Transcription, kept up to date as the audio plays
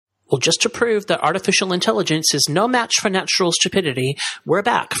Well, just to prove that artificial intelligence is no match for natural stupidity, we're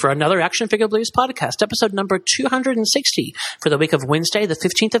back for another Action Figure Blues podcast, episode number 260 for the week of Wednesday, the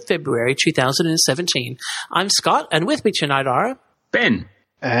 15th of February, 2017. I'm Scott, and with me tonight are... Ben.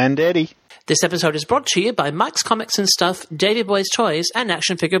 And Eddie. This episode is brought to you by Mike's Comics and Stuff, Davey Boys Toys, and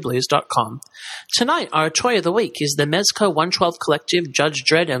ActionFigureBlues.com. Tonight, our toy of the week is the Mezco 112 Collective Judge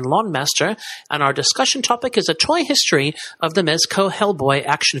Dredd and Lawnmaster, and our discussion topic is a toy history of the Mezco Hellboy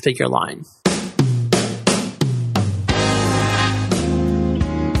action figure line.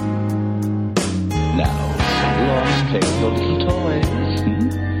 Now, along, take your little toys.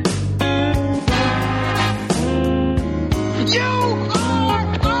 You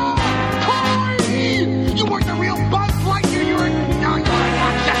are a toy! You weren't the real Buzz Lightyear. You're an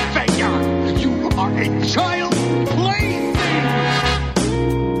action figure. You are a child plaything.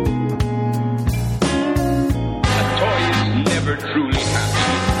 A toy is never truly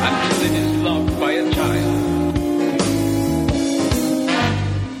happy until it is loved by a child.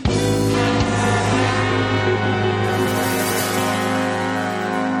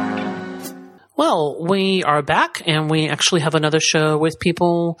 Well, we are back, and we actually have another show with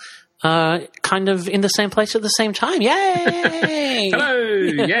people kind of in the same place at the same time. Yay! Hello!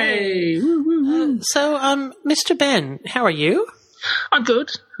 Yay! Woo, woo, woo. So, Mr. Ben, how are you? I'm good.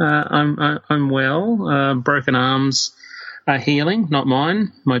 I'm well. Broken arms are healing, not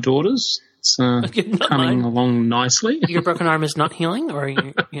mine, my daughter's. It's coming mine. along nicely. Your broken arm is not healing, or are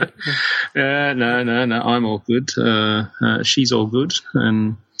you? No. I'm all good. She's all good,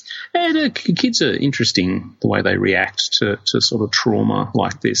 and kids are interesting the way they react to sort of trauma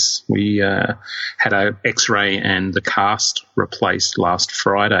like this. We had an X-ray and the cast replaced last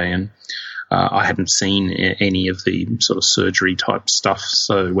Friday, and I hadn't seen any of the sort of surgery type stuff.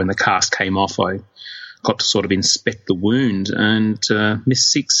 So when the cast came off, I got to sort of inspect the wound, and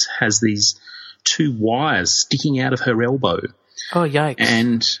Miss Six has these two wires sticking out of her elbow. Oh, yikes.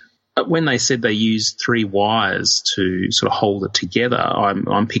 And when they said they used three wires to sort of hold it together,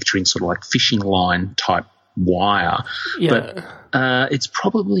 I'm picturing sort of like fishing line type wire. Yeah. But it's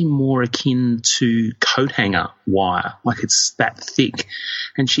probably more akin to coat hanger wire, like it's that thick.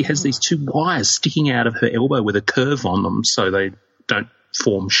 And she has these two wires sticking out of her elbow with a curve on them so they don't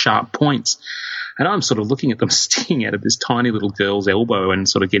form sharp points. And I'm sort of looking at them sticking out of this tiny little girl's elbow and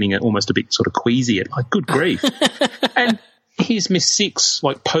sort of getting it almost a bit sort of queasy. Like, good grief. And here's Miss Six,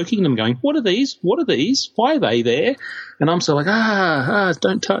 like, poking them, going, what are these? What are these? Why are they there? And I'm sort of like,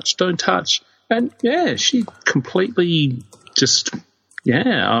 don't touch. And, yeah, she completely just,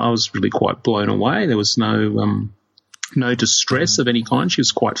 I was really quite blown away. There was no distress of any kind. She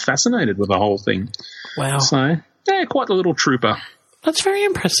was quite fascinated with the whole thing. Wow. So, yeah, quite a little trooper. That's very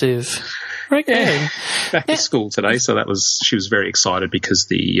impressive. Very good. Yeah. Back to school today, so she was very excited because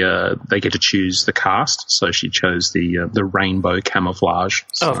they get to choose the cast, so she chose the rainbow camouflage.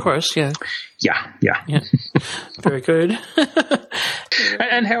 So. Oh, of course, yeah. Yeah. Very good.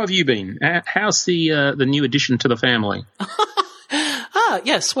 And how have you been? How's the new addition to the family?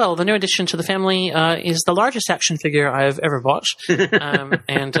 Yes. Well, the new addition to the family is the largest action figure I've ever bought,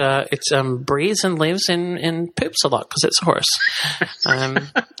 and it breathes and lives and poops a lot because it's a horse.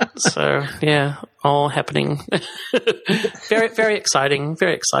 So yeah, all happening. Very, very exciting.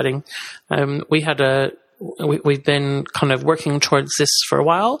 Very exciting. We've been kind of working towards this for a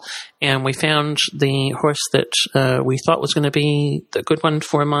while, and we found the horse that we thought was going to be the good one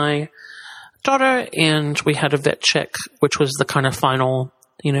for my daughter, and we had a vet check, which was the kind of final,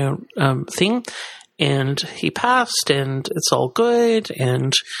 thing, and he passed, and it's all good,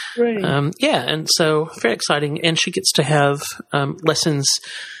 and and so very exciting, and she gets to have lessons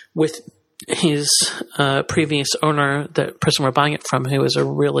with his previous owner, the person we're buying it from, who is a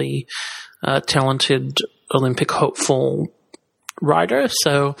really talented Olympic hopeful rider,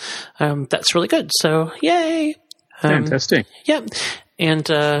 so that's really good. So yay! Fantastic. Yeah, and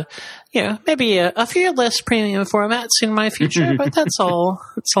maybe a few less premium formats in my future, but that's all.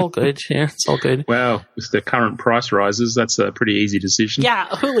 It's all good. Yeah, it's all good. Well, with the current price rises, that's a pretty easy decision. Yeah,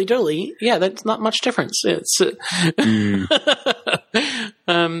 hooly dooly. Yeah, that's not much difference. It's so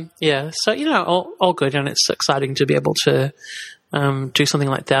all good, and it's exciting to be able to do something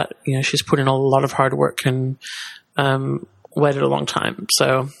like that. She's put in a lot of hard work and waited a long time,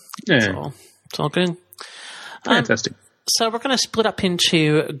 so it's all good. Fantastic. So we're going to split up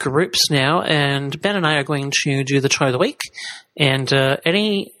into groups now, and Ben and I are going to do the toy of the week, and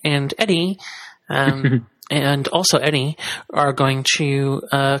Eddie and Eddie, and also Eddie are going to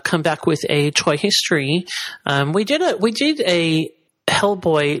come back with a toy history. We did a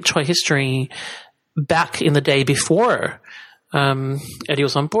Hellboy toy history back in the day before Eddie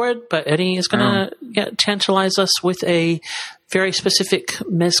was on board, but Eddie is going to tantalize us with a very specific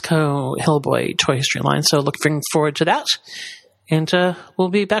Mezco Hellboy toy history line. So looking forward to that. And we'll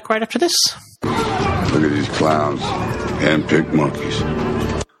be back right after this. Look at these clowns. Hand-picked monkeys.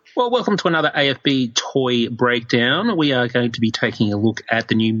 Well, welcome to another AFB Toy Breakdown. We are going to be taking a look at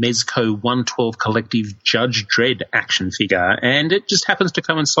the new Mezco 112 Collective Judge Dredd action figure, and it just happens to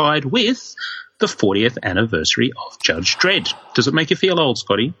coincide with the 40th anniversary of Judge Dredd. Does it make you feel old,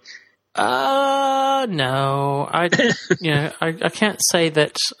 Scotty? No. I can't say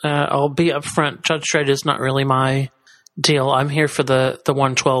that. I'll be upfront. Judge Dredd is not really my deal. I'm here for the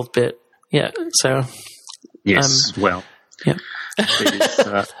 112 bit. Yeah, so. Yes, well. Yeah.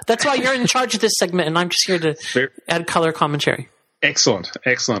 That's why you're in charge of this segment, and I'm just here to add color commentary. Excellent.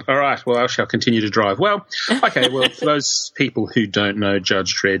 All right, well, I shall continue to drive. Well, okay, well, for those people who don't know,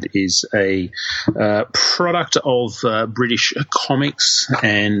 Judge Dredd is a product of British comics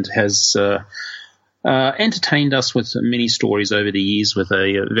and has entertained us with many stories over the years with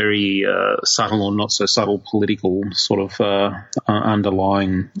a very subtle or not so subtle political sort of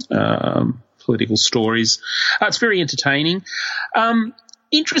underlying political stories. It's very entertaining.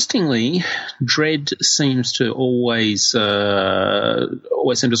 Interestingly, Dredd seems to always seem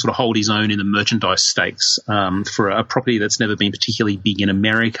to sort of hold his own in the merchandise stakes for a property that's never been particularly big in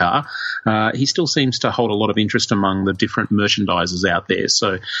America. He still seems to hold a lot of interest among the different merchandisers out there.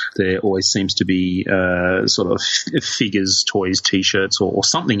 So there always seems to be sort of figures, toys, T-shirts, or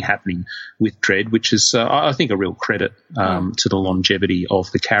something happening with Dredd, which is, I think, a real credit to the longevity of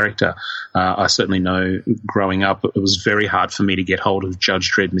the character. I certainly know growing up it was very hard for me to get hold of Judge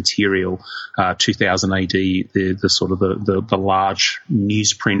Dredd material. 2000 AD, the sort of the large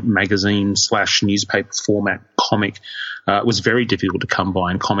newsprint magazine / newspaper format comic was very difficult to come by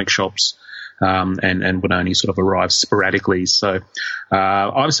in comic shops. And would only sort of arrive sporadically. So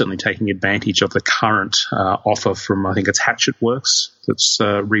I'm certainly taking advantage of the current offer from, I think it's Hatchet Works, that's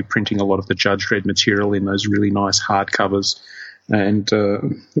reprinting a lot of the Judge Dredd material in those really nice hardcovers and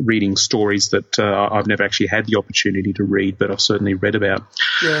reading stories that I've never actually had the opportunity to read, but I've certainly read about.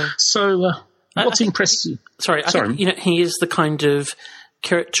 Yeah. So what's impressive? Sorry. I think, he is the kind of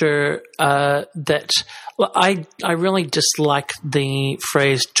character that I really dislike the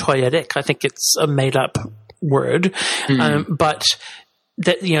phrase toyetic. I think it's a made-up word, but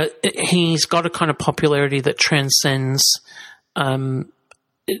that he's got a kind of popularity that transcends the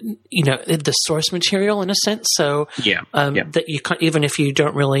source material in a sense. So that you can't, even if you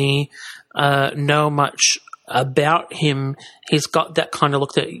don't really know much about him, he's got that kind of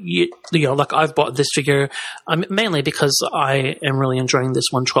look that like I've bought this figure mainly because I am really enjoying this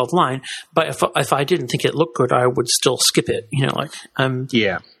 112 line. But if I didn't think it looked good, I would still skip it.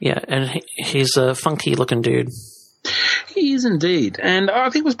 And he's a funky looking dude. He is indeed. And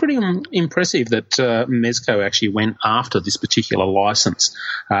I think it was pretty impressive that Mezco actually went after this particular license.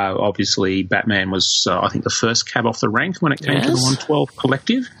 Obviously, Batman was, I think, the first cab off the rank when it came to the 112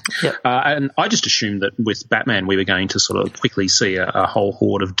 Collective. Yep. And I just assumed that with Batman we were going to sort of quickly see a whole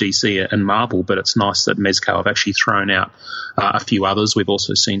horde of DC and Marvel, but it's nice that Mezco have actually thrown out a few others. We've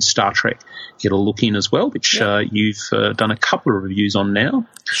also seen Star Trek get a look in as well, which you've done a couple of reviews on now.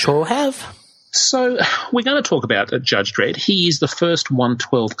 Sure have. So we're going to talk about Judge Dredd. He is the first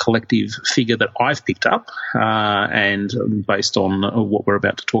 112 Collective figure that I've picked up, and based on what we're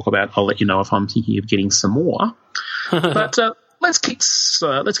about to talk about, I'll let you know if I'm thinking of getting some more. But let's kick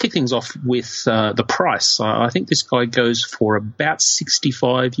things off with the price. I think this guy goes for about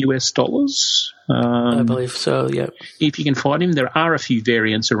 $65 US. I believe so, yeah. If you can find him, there are a few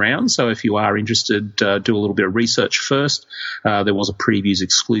variants around, so if you are interested, do a little bit of research first. There was a previews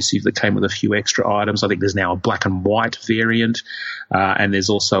exclusive that came with a few extra items. I think there's now a black and white variant, and there's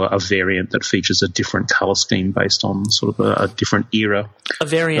also a variant that features a different colour scheme based on sort of a different era. A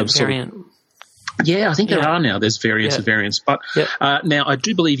variant. Yeah, I think there are now. There's various variants. But now I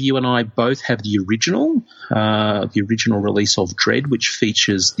do believe you and I both have the original release of Dredd, which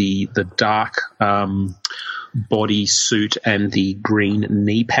features the dark body suit and the green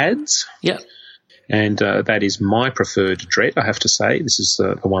knee pads. Yeah. And that is my preferred Dredd, I have to say. This is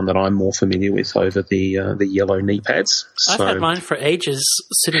the one that I'm more familiar with over the yellow knee pads. I've had mine for ages,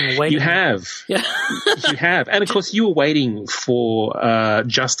 sitting waiting. You have. Yeah. You have. And, of course, you were waiting for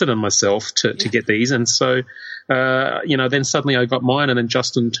Justin and myself to get these. And so, then suddenly I got mine, and then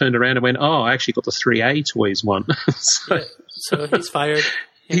Justin turned around and went, I actually got the 3A Toys one. So he's fired.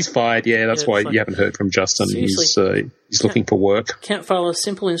 He's fired, that's why you haven't heard from Justin. Seriously. He's looking for work. Can't follow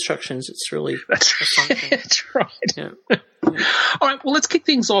simple instructions. It's really That's right. Yeah. All right, well, let's kick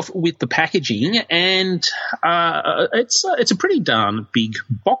things off with the packaging, and it's a pretty darn big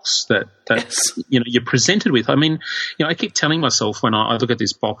box that Yes. you're presented with. I mean, I keep telling myself when I look at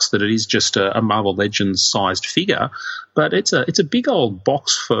this box that it is just a Marvel Legends sized figure, but it's a big old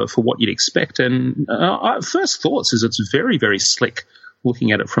box for what you'd expect. And first thoughts is it's very, very slick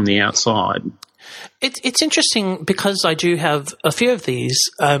looking at it from the outside. It's interesting because I do have a few of these.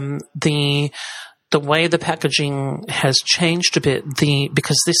 The way the packaging has changed a bit,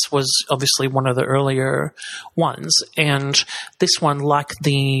 because this was obviously one of the earlier ones, and this one, like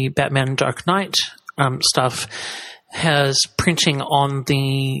the Batman Dark Knight stuff, has printing on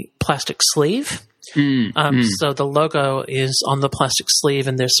the plastic sleeve. So the logo is on the plastic sleeve,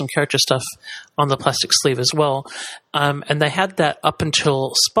 and there's some character stuff on the plastic sleeve as well. And they had that up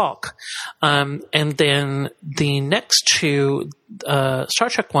until Spock. And then the next two Star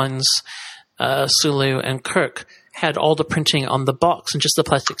Trek ones, Sulu and Kirk, had all the printing on the box and just the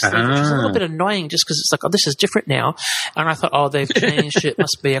plastic sleeve, which is a little bit annoying just because it's like, oh, this is different now. And I thought, oh, they've changed it.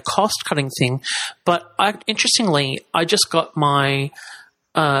 Must be a cost-cutting thing. But interestingly, I just got my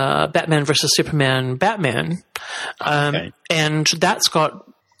Batman versus Superman Batman, and that's got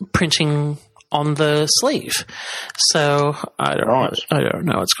printing on the sleeve. So I don't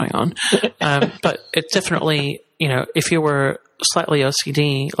know what's going on. But it's definitely, if you were slightly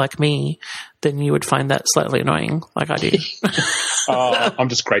OCD like me, then you would find that slightly annoying, like I do. I'm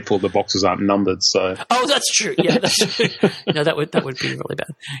just grateful the boxes aren't numbered. So. Oh, that's true. Yeah, that's true. No, that would be really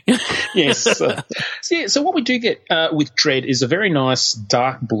bad. Yes. So what we do get with Dredd is a very nice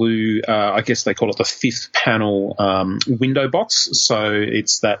dark blue. I guess they call it the fifth panel window box. So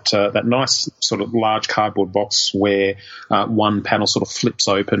it's that nice sort of large cardboard box where one panel sort of flips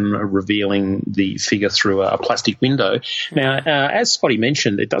open, revealing the figure through a plastic window. Now, as Scotty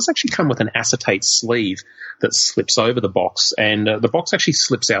mentioned, it does actually come with an acetate sleeve that slips over the box, and the box actually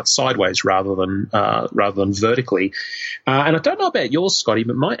slips out sideways rather than vertically. And I don't know about yours, Scotty,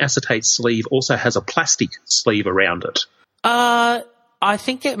 but my acetate sleeve also has a plastic sleeve around it. I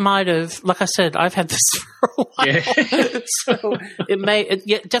think it might have. Like I said, I've had this for a while, so it may.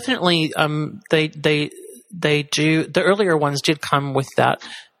 Definitely. They do. The earlier ones did come with that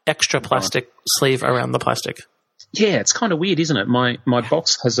extra plastic sleeve around the plastic. Yeah, it's kind of weird, isn't it? My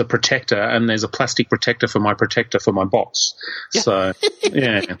box has a protector, and there's a plastic protector for my box. Yeah. So,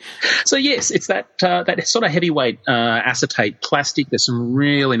 yeah. So, yes, it's that sort of heavyweight acetate plastic. There's some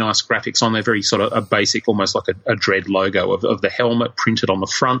really nice graphics on there, very sort of a basic, almost like a Dredd logo of the helmet printed on the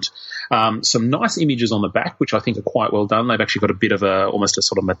front. Some nice images on the back, which I think are quite well done. They've actually got a bit of almost a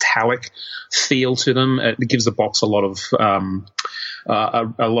sort of metallic feel to them. It gives the box a lot of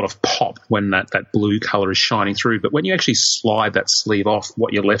pop when that blue colour is shining through. But when you actually slide that sleeve off,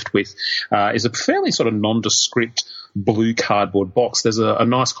 what you're left with is a fairly sort of nondescript blue cardboard box. There's a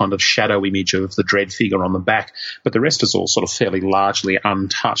nice kind of shadow image of the Dredd figure on the back, but the rest is all sort of fairly largely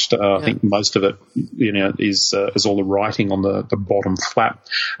untouched. I think most of it, is all the writing on the bottom flap.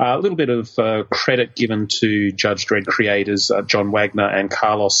 A little bit of credit given to Judge Dredd creators John Wagner and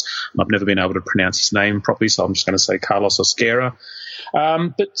Carlos. I've never been able to pronounce his name properly, so I'm just going to say Carlos Osquera.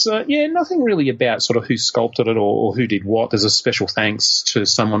 Nothing really about sort of who sculpted it or who did what. There's a special thanks to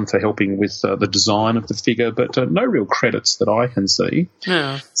someone for helping with the design of the figure, but no real credits that I can see.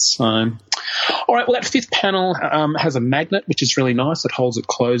 Yeah. So, all right, well, that fifth panel has a magnet, which is really nice. It holds it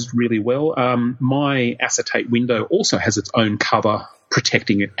closed really well. My acetate window also has its own cover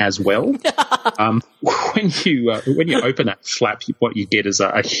protecting it as well. When you open that flap, what you get is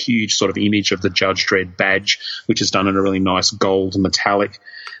a huge sort of image of the Judge Dredd badge, which is done in a really nice gold metallic.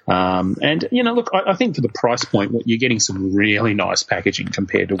 Look, I think for the price point, you're getting some really nice packaging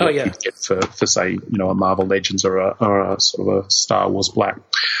compared to what you'd get for say, a Marvel Legends or a sort of a Star Wars Black.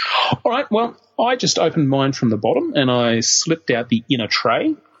 All right, well, I just opened mine from the bottom and I slipped out the inner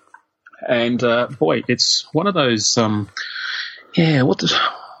tray, and boy, it's one of those.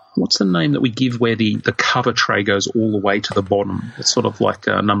 What's the name that we give where the cover tray goes all the way to the bottom? It's sort of like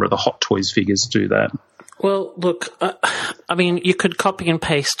a number of the Hot Toys figures do that. Well, look, you could copy and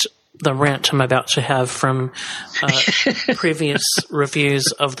paste the rant I'm about to have from previous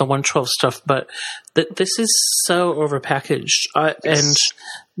reviews of the 112 stuff, but this is so overpackaged, and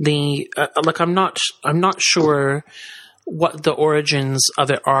I'm not sure what the origins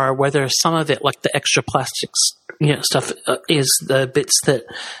of it are, whether some of it, like the extra plastics, stuff, is the bits that,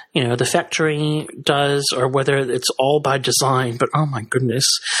 the factory does, or whether it's all by design. But oh my goodness.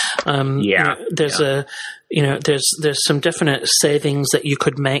 There's some definite savings that you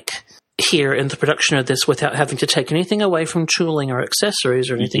could make here in the production of this without having to take anything away from tooling or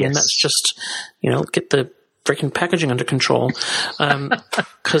accessories or anything. Yes. And that's just, get the freaking packaging under control,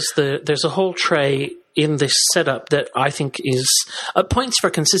 because there's a whole tray in this setup that I think is points for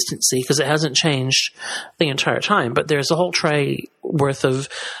consistency because it hasn't changed the entire time. But there's a whole tray worth of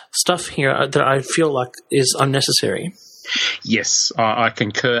stuff here that I feel like is unnecessary. Yes, I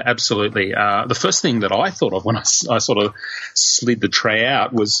concur absolutely. The first thing that I thought of when I sort of slid the tray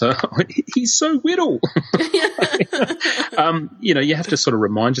out was, he's so whittle. You have to sort of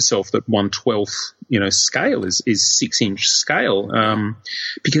remind yourself that 1/12, scale is 6-inch scale,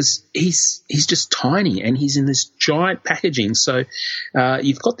 because he's just tiny and he's in this giant packaging. So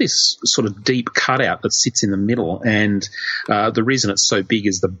you've got this sort of deep cutout that sits in the middle, and the reason it's so big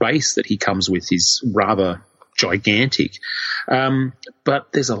is the base that he comes with is rather gigantic,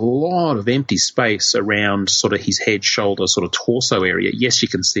 but there's a lot of empty space around sort of his head, shoulder, sort of torso area. Yes, you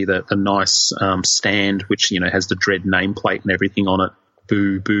can see the nice stand, which has the Dread nameplate and everything on it.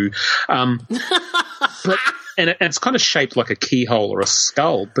 Boo boo. But and it's kind of shaped like a keyhole or a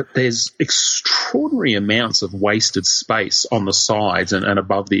skull, but there's extraordinary amounts of wasted space on the sides and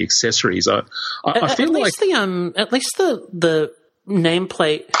above the accessories. I feel like at least the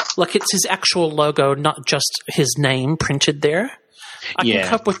nameplate, like it's his actual logo, not just his name printed there. I can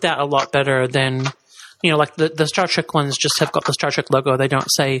cope with that a lot better than, like the Star Trek ones just have got the Star Trek logo. They don't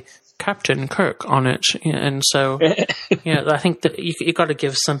say Captain Kirk on it. And so, I think that you got to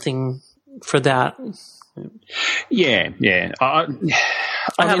give something for that. Yeah. I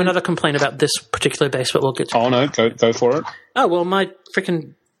have another complaint about this particular base, but we'll get to it. Oh, no, go for it. Oh, well, my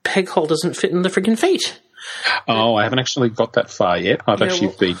freaking peg hole doesn't fit in the freaking feet. Oh, I haven't actually got that far yet.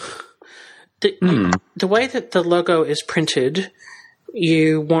 The way that the logo is printed,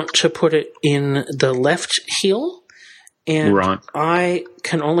 you want to put it in the left heel, and right. I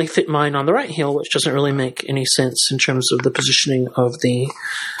can only fit mine on the right heel, which doesn't really make any sense in terms of the positioning of the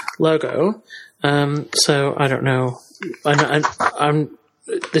logo. So I don't know.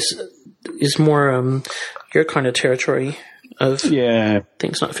 This is more your kind of territory of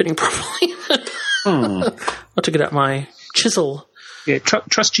things not fitting properly. I'll have to get out my chisel. Yeah,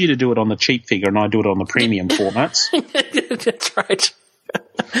 trust you to do it on the cheap figure, and I do it on the premium formats. That's right.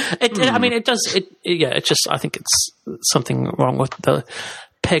 I mean, it does. It's just I think it's something wrong with the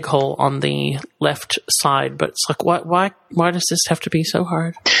peg hole on the left side. But it's like, why does this have to be so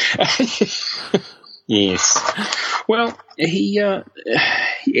hard? Yes. Well, he's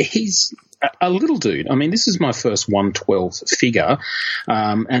a little dude. I mean, this is my first 1/12 figure,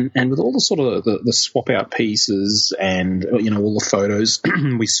 and with all the sort of the swap out pieces and all the photos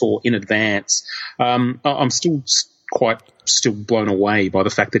we saw in advance, I'm still blown away by the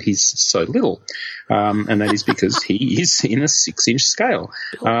fact that he's so little, and that is because he is in a 6-inch scale,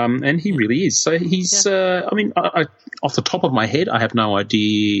 and he really is. So he's. I mean, off the top of my head, I have no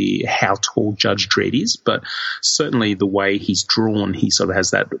idea how tall Judge Dredd is, but certainly the way he's drawn, he sort of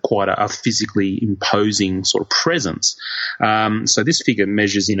has that quite a physically imposing sort of presence. So this figure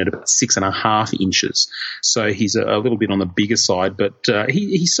measures in at about 6.5 inches. So he's a little bit on the bigger side, but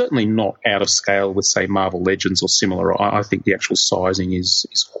he's certainly not out of scale with, say, Marvel Legends or similar. I think the actual sizing is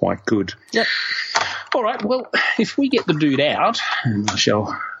quite good. Yep. All right, well, if we get the dude out, and I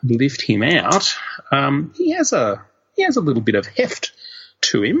shall lift him out, he has a little bit of heft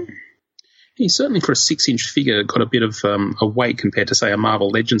to him. He's certainly, for a 6-inch figure, got a bit of a weight compared to, say, a Marvel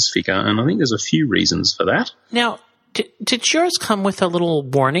Legends figure, and I think there's a few reasons for that. Now, did yours come with a little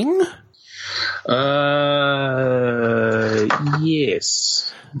warning?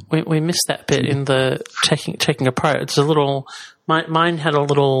 Yes. We missed that bit in the taking apart. It's a little. Mine had a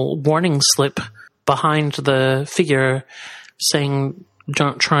little warning slip behind the figure saying,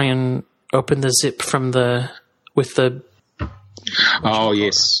 "Don't try and open the zip with the." Oh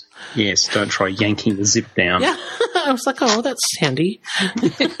yes. Don't try yanking the zip down. Yeah, I was like, oh, that's handy.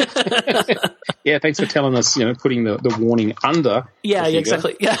 Yeah, thanks for telling us. Putting the warning under. Yeah,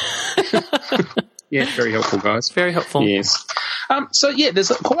 exactly. Yeah. Yeah, very helpful, guys. Very helpful. Yes. So, yeah, there's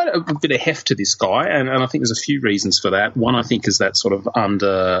quite a bit of heft to this guy, and I think there's a few reasons for that. One, I think, is that sort of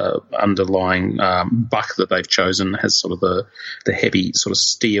underlying buck that they've chosen has sort of the heavy sort of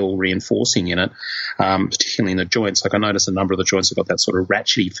steel reinforcing in it, particularly in the joints. Like I noticed a number of the joints have got that sort of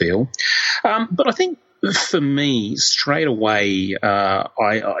ratchety feel. But I think for me, straight away,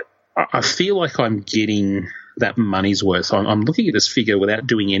 I feel like I'm getting that money's worth. I'm looking at this figure without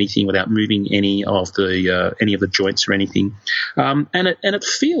doing anything, without moving any of the joints or anything, and it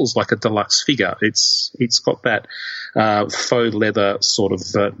feels like a deluxe figure. It's got that faux leather sort of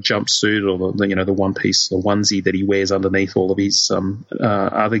jumpsuit, or the one piece, the onesie that he wears underneath all of his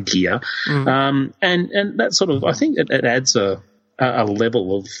other gear, and that sort of, I think it adds a a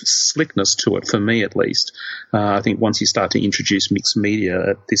level of slickness to it, for me at least. I think once you start to introduce mixed media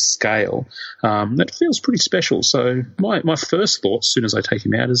at this scale, that feels pretty special. So my first thought, as soon as I take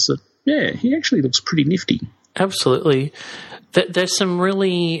him out, is that, yeah, he actually looks pretty nifty. Absolutely. There's some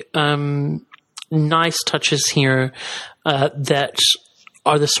really nice touches here that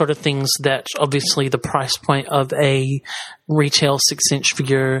are the sort of things that obviously the price point of a retail 6-inch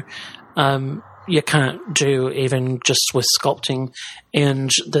figure you can't do even just with sculpting.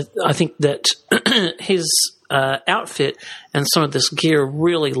 And I think that his outfit and some of this gear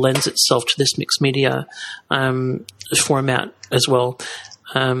really lends itself to this mixed media format as well.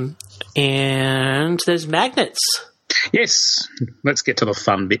 And there's magnets. Yes, let's get to the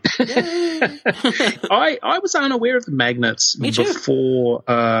fun bit. I was unaware of the magnets before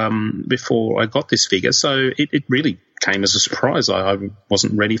I got this figure, so it really came as a surprise. I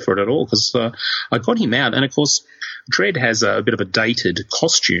wasn't ready for it at all because I got him out, and of course, Dredd has a bit of a dated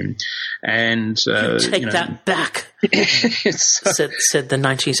costume, and take that back. said the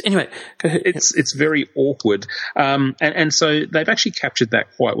 90s. Anyway, go ahead. It's very awkward, and so they've actually captured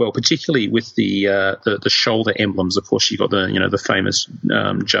that quite well, particularly with the shoulder emblems. Of course, you got the famous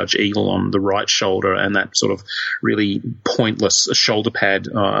Judge Eagle on the right shoulder, and that sort of really pointless shoulder pad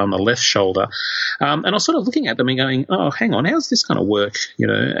on the left shoulder. And I was sort of looking at them and going, "Oh, hang on, how's this going to work?"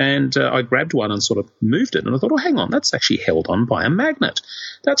 And I grabbed one and sort of moved it, and I thought, "Oh, hang on, that's actually held on by a magnet.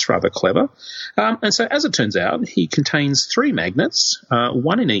 That's rather clever." And so, as it turns out, he contains 3 magnets,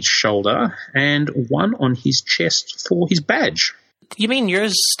 one in each shoulder and one on his chest for his badge. You mean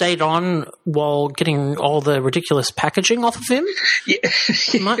yours stayed on while getting all the ridiculous packaging off of him? Yeah.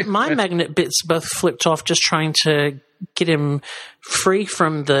 my magnet bits both flipped off just trying to get him free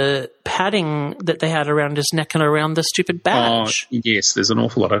from the padding that they had around his neck and around the stupid badge. Oh, yes, there's an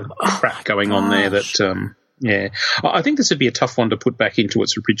awful lot of crap going on there that... yeah, I think this would be a tough one to put back into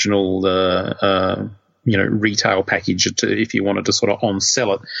its original, retail package if you wanted to sort of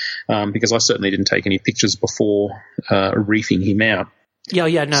on-sell it, because I certainly didn't take any pictures before reefing him out.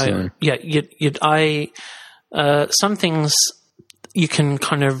 Some things you can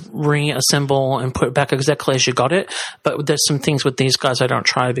kind of reassemble and put it back exactly as you got it, but there's some things with these guys I don't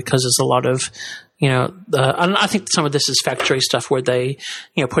try because there's a lot of, and I think some of this is factory stuff where they,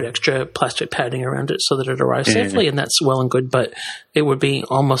 put extra plastic padding around it so that it arrives safely, and that's well and good, but it would be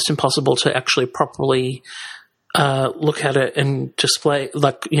almost impossible to actually properly look at it and display,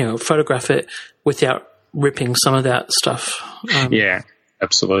 photograph it without ripping some of that stuff. Yeah,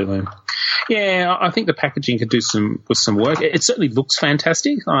 absolutely. Yeah, I think the packaging could do some work. It certainly looks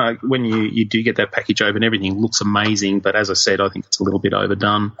fantastic. When you do get that package open, everything looks amazing. But as I said, I think it's a little bit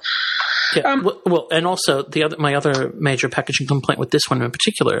overdone. Yeah. Well, and also my other major packaging complaint with this one in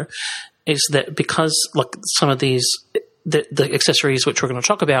particular is that because some of these the accessories which we're going to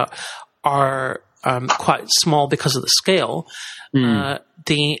talk about are quite small because of the scale,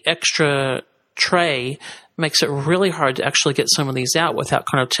 the extra tray makes it really hard to actually get some of these out without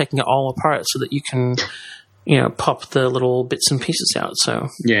kind of taking it all apart so that you can, pop the little bits and pieces out. So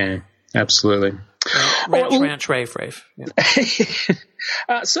yeah, absolutely. Ranch, rave. Yeah.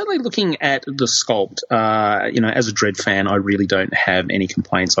 Certainly looking at the sculpt, as a Dredd fan, I really don't have any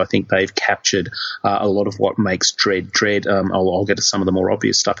complaints. I think they've captured a lot of what makes Dredd. I'll get to some of the more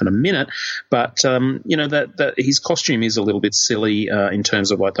obvious stuff in a minute, but that his costume is a little bit silly in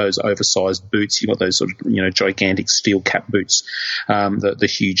terms of like those oversized boots. You got those sort of gigantic steel cap boots, the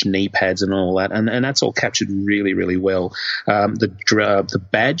huge knee pads and all that, and that's all captured really, really well. The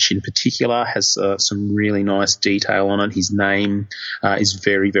badge in particular has some really nice detail on it. His name is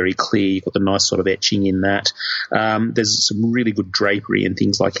very, very clear. You've got the nice sort of etching in that. There's some really good drapery and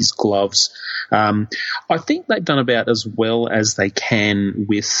things like his gloves. I think they've done about as well as they can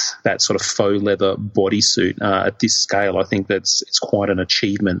with that sort of faux leather bodysuit at this scale. I think it's quite an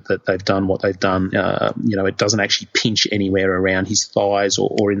achievement that they've done what they've done. It doesn't actually pinch anywhere around his thighs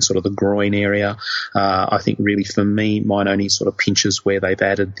or in sort of the groin area. I think really for me, mine only sort of pinches where they've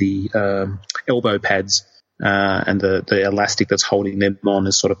added the elbow pads. And the elastic that's holding them on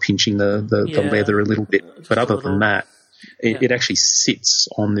is sort of pinching the leather a little bit. But other than that, it actually sits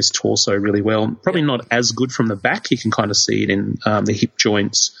on this torso really well. Probably not as good from the back. You can kind of see it in the hip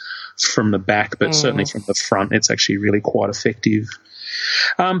joints from the back, but certainly from the front, it's actually really quite effective.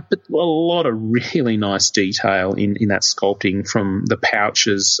 But a lot of really nice detail in that sculpting from the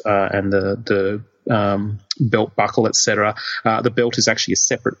pouches and the belt buckle, etc. The belt is actually a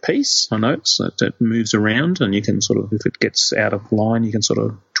separate piece. I know it moves around, and you can sort of, if it gets out of line, you can sort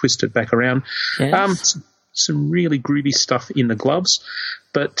of twist it back around. Yes. Some really groovy stuff in the gloves,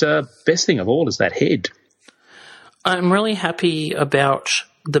 but best thing of all is that head. I'm really happy about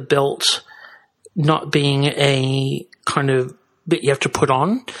the belt not being a kind of bit you have to put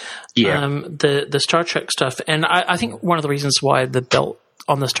on. Yeah. The Star Trek stuff. And I think one of the reasons why the belt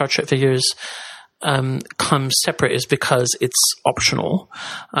on the Star Trek figures comes separate is because it's optional.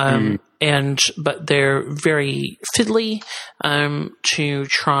 But they're very fiddly to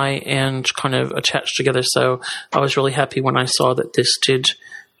try and kind of attach together. So I was really happy when I saw that this did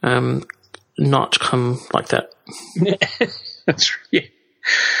not come like that. That's yeah.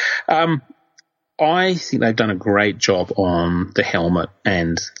 I think they've done a great job on the helmet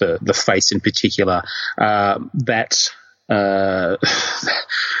and the face in particular.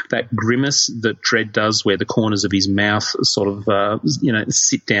 That grimace that Dredd does, where the corners of his mouth sort of,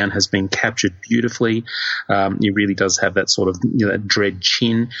 sit down, has been captured beautifully. He really does have that sort of, that Dredd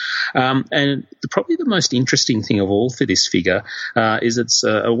chin. And probably the most interesting thing of all for this figure is it's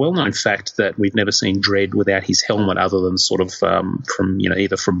a well-known fact that we've never seen Dredd without his helmet, other than sort of from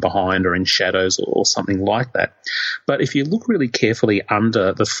either from behind or in shadows or something like that. But if you look really carefully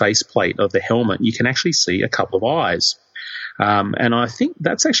under the faceplate of the helmet, you can actually see a couple of eyes. And I think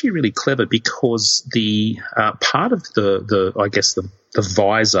that's actually really clever, because the part of the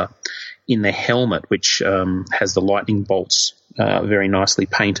visor in the helmet, which has the lightning bolts very nicely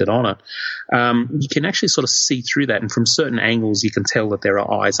painted on it, you can actually sort of see through that, and from certain angles you can tell that there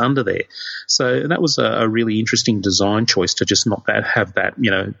are eyes under there. So that was a really interesting design choice, to just not have that,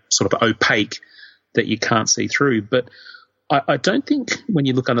 sort of opaque that you can't see through. But I don't think when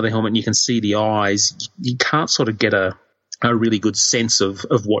you look under the helmet and you can see the eyes, you can't sort of get a really good sense of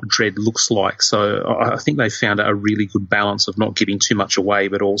what Dredd looks like. So I think they found a really good balance of not giving too much away,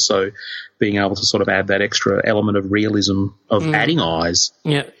 but also being able to sort of add that extra element of realism of adding eyes.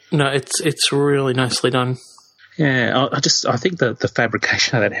 Yeah, no, it's really nicely done. Yeah, I think the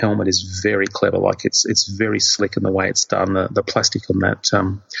fabrication of that helmet is very clever. Like it's very slick in the way it's done. The plastic on that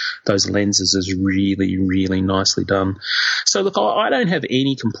those lenses is really, really nicely done. So look, I don't have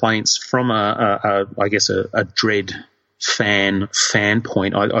any complaints from a Dredd fan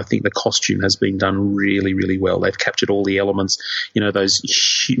point. I think the costume has been done really, really well. They've captured all the elements, those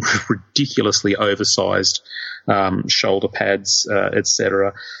ridiculously oversized shoulder pads,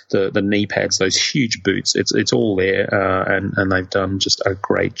 etc., the knee pads, those huge boots. It's all there, and they've done just a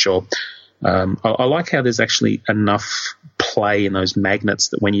great job. I like how there's actually enough play in those magnets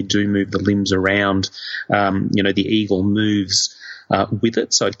that when you do move the limbs around, the eagle moves with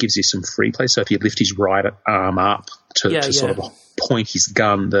it, so it gives you some free play. So if you lift his right arm up to sort of point his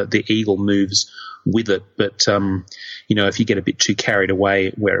gun, the eagle moves with it. But if you get a bit too carried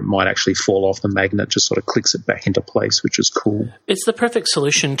away where it might actually fall off, the magnet just sort of clicks it back into place, which is cool. It's the perfect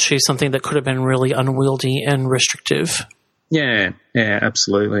solution to something that could have been really unwieldy and restrictive. Yeah,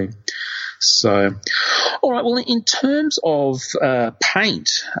 absolutely. So, all right. Well, in terms of paint,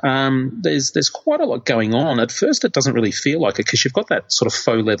 there's quite a lot going on. At first, it doesn't really feel like it, because you've got that sort of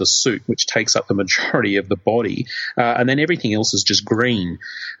faux leather suit which takes up the majority of the body, and then everything else is just green.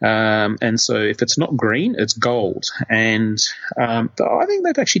 And so, if it's not green, it's gold. And I think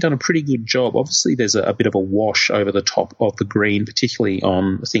they've actually done a pretty good job. Obviously, there's a bit of a wash over the top of the green, particularly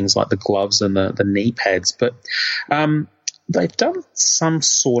on things like the gloves and the knee pads, but they've done some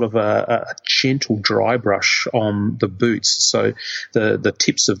sort of a gentle dry brush on the boots, so the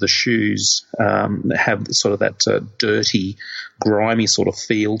tips of the shoes have sort of that dirty, grimy sort of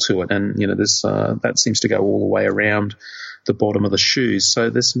feel to it, and there's that seems to go all the way around the bottom of the shoes. So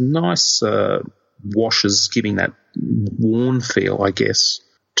there's some nice washes giving that worn feel, I guess,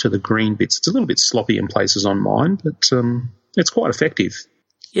 to the green bits. It's a little bit sloppy in places on mine, but it's quite effective.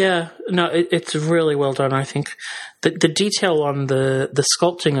 Yeah, no, it's really well done, I think. The detail on the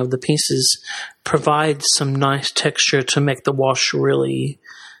sculpting of the pieces provides some nice texture to make the wash really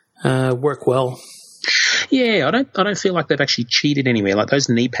work well. Yeah, I don't feel like they've actually cheated anywhere. Like those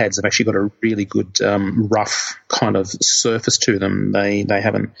knee pads have actually got a really good rough kind of surface to them. They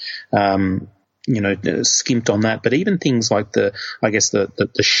haven't skimped on that. But even things like the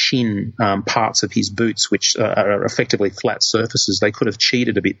shin parts of his boots, which are effectively flat surfaces, they could have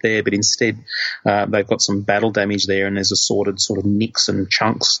cheated a bit there, but instead they've got some battle damage there, and there's assorted sort of nicks and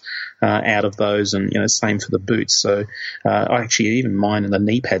chunks out of those, and same for the boots. So I actually, even mine and the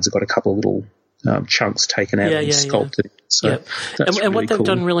knee pads have got a couple of little chunks taken out and sculpted. Yeah. So that's and what really they've cool.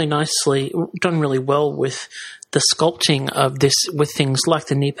 done really well with the sculpting of this, with things like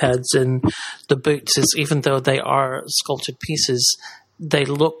the knee pads and the boots, is even though they are sculpted pieces, they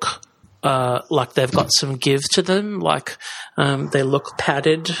look like they've got some give to them. Like they look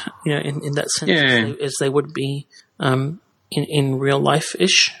padded, in that sense, as they would be in real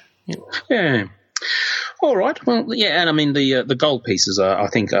life-ish. Yeah. All right. Well, yeah, and I mean the gold pieces I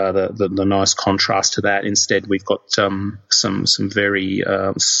think are the nice contrast to that. Instead, we've got some very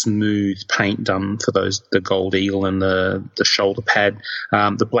smooth paint done for the gold eel and the shoulder pad.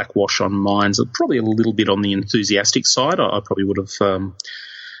 The black wash on mines are probably a little bit on the enthusiastic side. I probably would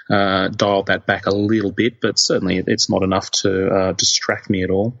have dialed that back a little bit, but certainly it's not enough to distract me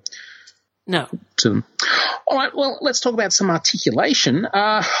at all. No. All right, well, let's talk about some articulation.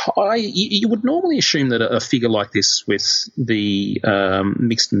 You would normally assume that a figure like this with the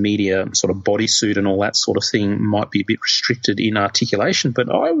mixed media sort of bodysuit and all that sort of thing might be a bit restricted in articulation, but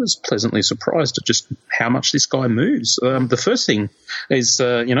I was pleasantly surprised at just how much this guy moves. The first thing is,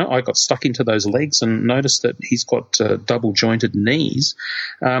 I got stuck into those legs and noticed that he's got double-jointed knees,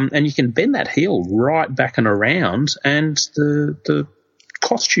 and you can bend that heel right back and around, and the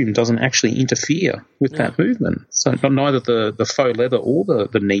costume doesn't actually interfere with that movement. So neither the faux leather or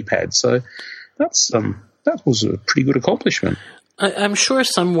the knee pad. So that was a pretty good accomplishment. I'm sure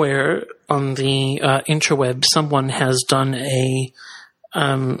somewhere on the interweb someone has done a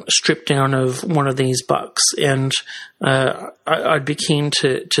strip down of one of these bucks, and I'd be keen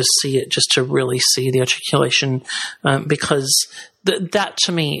to see it just to really see the articulation, because that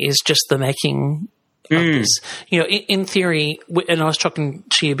to me is just the making of this. In theory, and I was talking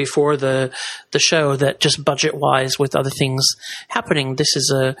to you before the show that just budget-wise with other things happening, this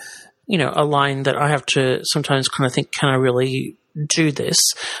is a line that I have to sometimes kind of think, can I really do this?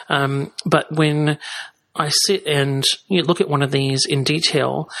 But when I sit and look at one of these in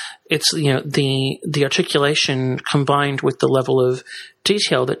detail, it's the articulation combined with the level of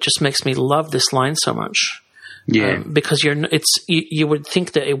detail that just makes me love this line so much. Yeah, because you would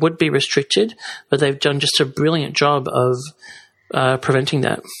think that it would be restricted, but they've done just a brilliant job of preventing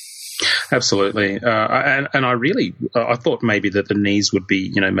that. Absolutely, and I thought maybe that the knees would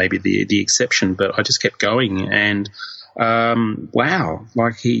be maybe the exception, but I just kept going and. Wow,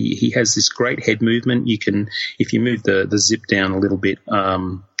 like he has this great head movement. You can, if you move the zip down a little bit for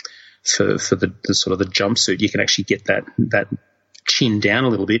the sort of the jumpsuit, you can actually get that chin down a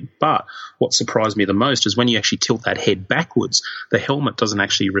little bit. But what surprised me the most is when you actually tilt that head backwards, the helmet doesn't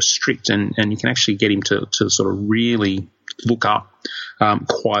actually restrict, and you can actually get him to sort of really look up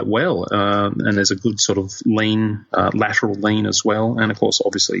quite well, and there's a good sort of lean, lateral lean as well, and of course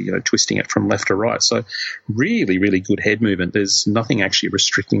obviously twisting it from left to right, so really, really good head movement. There's nothing actually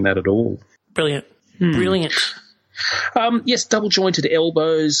restricting that at all. Brilliant. Yes, double jointed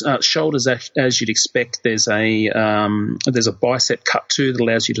elbows, shoulders as you'd expect. There's a bicep cut too that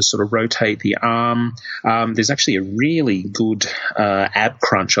allows you to sort of rotate the arm. There's actually a really good ab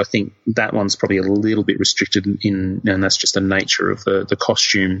crunch. I think that one's probably a little bit restricted and that's just the nature of the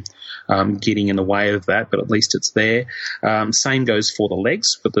costume getting in the way of that, but at least it's there. Same goes for the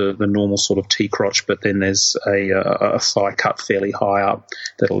legs, for the normal sort of T-crotch, but then there's a thigh cut fairly high up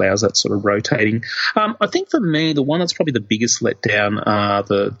that allows that sort of rotating. I think for me, the one that's probably the biggest letdown are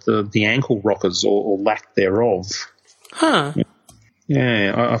the ankle rockers or lack thereof. Huh.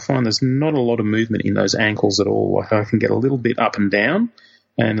 Yeah, I find there's not a lot of movement in those ankles at all. I can get a little bit up and down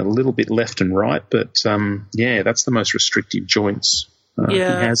and a little bit left and right, but that's the most restrictive joints he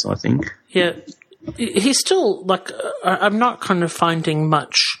has, I think. Yeah. He's still, I'm not kind of finding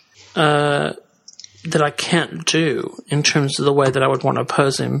much that I can't do in terms of the way that I would want to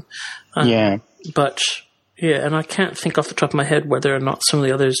pose him. But... yeah, and I can't think off the top of my head whether or not some of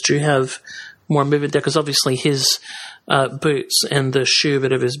the others do have more movement there, because obviously his boots and the shoe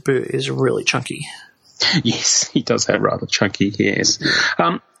bit of his boot is really chunky. Yes, he does have rather chunky hairs.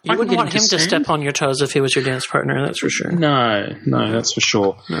 You wouldn't want him to step on your toes if he was your dance partner, that's for sure. No, that's for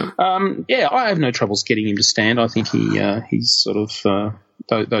sure. No. I have no troubles getting him to stand. I think he's sort of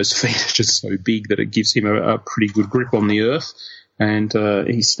those feet are just so big that it gives him a pretty good grip on the earth. And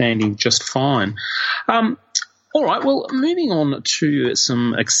he's standing just fine. All right, well, moving on to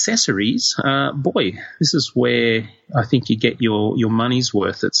some accessories. Boy, this is where I think you get your money's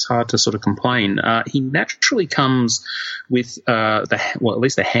worth. It's hard to sort of complain. He naturally comes with, at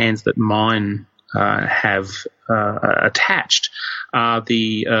least the hands that mine have attached are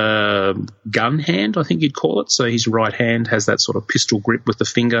the gun hand, I think you'd call it. So his right hand has that sort of pistol grip with the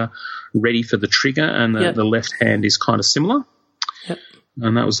finger ready for the trigger, and the left hand is kind of similar. Yep.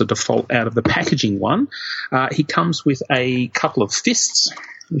 And that was the default out of the packaging one. He comes with a couple of fists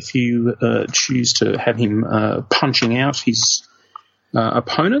if you choose to have him punching out his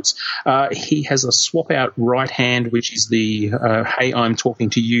opponents. He has a swap-out right hand, which is the hey, I'm talking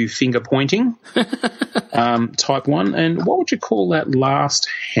to you finger pointing type one. And what would you call that last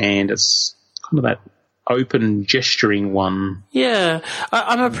hand? It's kind of that open gesturing one. Yeah,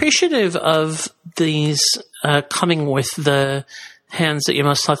 I'm appreciative of these coming with the hands that you're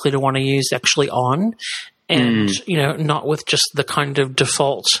most likely to want to use actually on, and not with just the kind of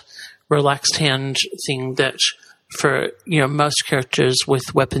default relaxed hand thing that for most characters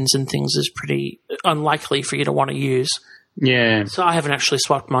with weapons and things is pretty unlikely for you to want to use. Yeah. So I haven't actually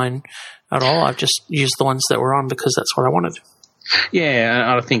swapped mine at all. I've just used the ones that were on because that's what I wanted.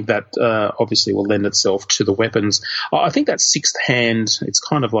 Yeah, and I think that obviously will lend itself to the weapons. I think that sixth hand, it's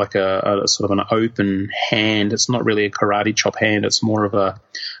kind of like a sort of an open hand. It's not really a karate chop hand. It's more of a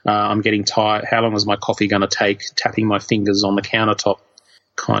I'm getting tired. How long is my coffee going to take? Tapping my fingers on the countertop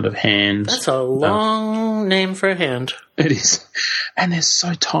kind of hand. That's a long name for a hand. It is. And they're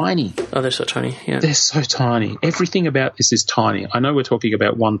so tiny. Oh, they're so tiny, yeah. They're so tiny. Everything about this is tiny. I know we're talking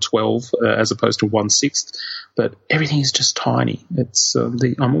about 1/12 as opposed to 1/6, but everything is just tiny. It's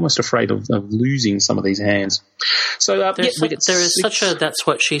I'm almost afraid of losing some of these hands. So there is such a that's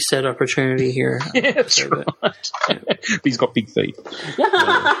what she said opportunity here. Yeah, that's right. Yeah. He's got big feet.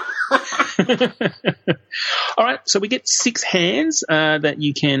 All right, so we get 6 hands that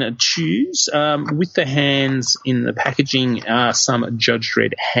you can choose. With the hands in the packaging are some Judge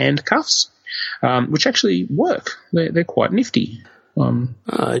Dredd handcuffs, which actually work. They're quite nifty.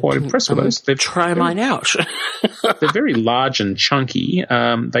 Quite impressed with those. Try mine out. They're very large and chunky.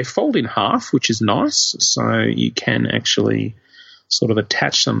 They fold in half, which is nice, so you can actually sort of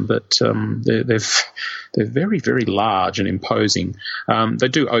attach them, but they're very, very large and imposing. They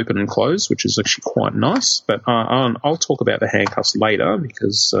do open and close, which is actually quite nice, but I'll talk about the handcuffs later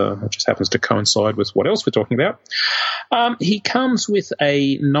because it just happens to coincide with what else we're talking about. He comes with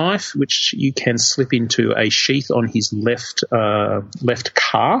a knife which you can slip into a sheath on his left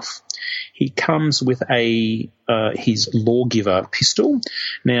calf. He comes with his Lawgiver pistol.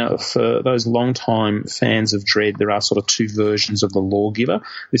 Now, for those long-time fans of Dredd, there are sort of 2 versions of the Lawgiver.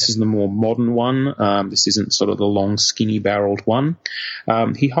 This is the more modern one. This isn't sort of the long, skinny-barreled one.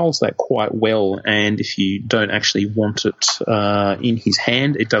 He holds that quite well, and if you don't actually want it in his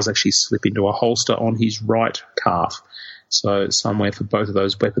hand, it does actually slip into a holster on his right calf. So somewhere for both of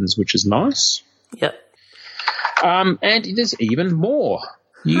those weapons, which is nice. Yep. And there's even more.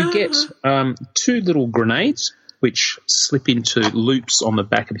 You get 2 little grenades which slip into loops on the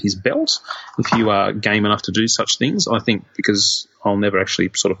back of his belt if you are game enough to do such things. I think because I'll never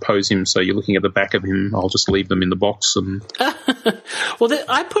actually sort of pose him, so you're looking at the back of him, I'll just leave them in the box. And Well,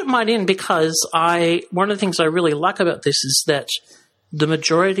 I put mine in because one of the things I really like about this is that the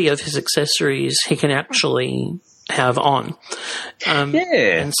majority of his accessories he can actually have on.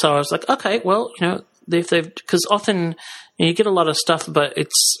 And so I was like, okay, well, because often you get a lot of stuff, but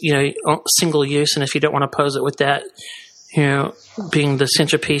it's single use, and if you don't want to pose it with that, being the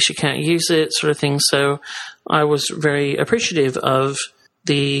centerpiece, you can't use it, sort of thing. So I was very appreciative of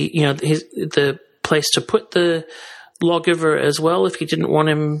the place to put the Lawgiver as well if you didn't want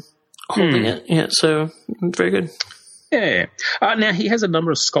him holding it. Yeah, so very good. Yeah. Now, he has a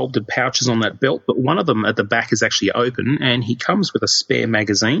number of sculpted pouches on that belt, but one of them at the back is actually open, and he comes with a spare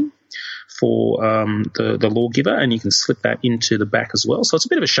magazine for the Lawgiver, and you can slip that into the back as well. So it's a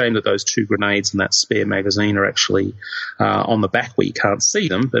bit of a shame that those 2 grenades and that spare magazine are actually on the back where you can't see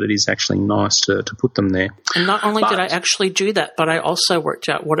them, but it is actually nice to put them there. And not only did I actually do that, but I also worked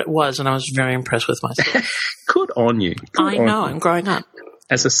out what it was, and I was very impressed with myself. Good on you. I know, I'm growing up.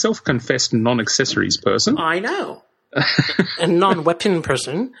 As a self-confessed non-accessories person. I know. A non-weapon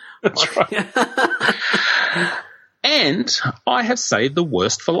person. That's right. And I have saved the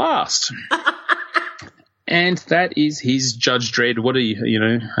worst for last. And that is his Judge Dredd. What are you,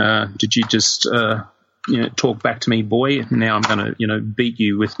 did you just, talk back to me, boy? Now I'm going to, beat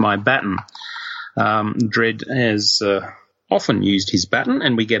you with my baton. Dredd has often used his baton,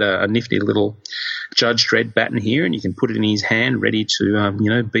 and we get a nifty little Judge Dredd baton here, and you can put it in his hand ready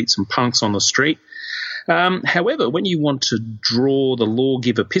to, beat some punks on the street. However, when you want to draw the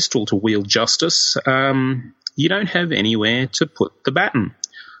Lawgiver pistol to wield justice, you don't have anywhere to put the baton.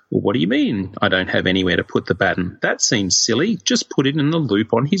 Well, what do you mean I don't have anywhere to put the baton? That seems silly. Just put it in the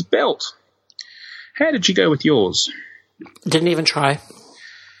loop on his belt. How did you go with yours? Didn't even try.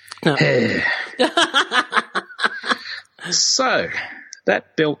 No. So,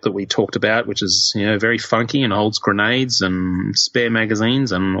 that belt that we talked about, which is very funky and holds grenades and spare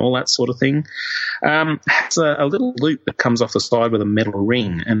magazines and all that sort of thing, has a little loop that comes off the side with a metal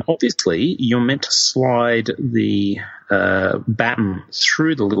ring. And obviously, you're meant to slide the baton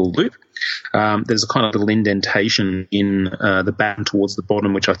through the little loop. There's a kind of little indentation in the baton towards the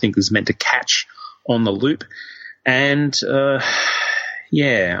bottom, which I think is meant to catch on the loop. And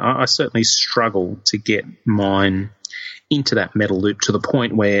I certainly struggle to get mine into that metal loop to the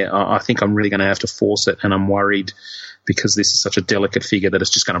point where I think I'm really going to have to force it, and I'm worried because this is such a delicate figure that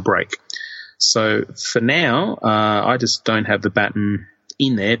it's just going to break. So for now, I just don't have the baton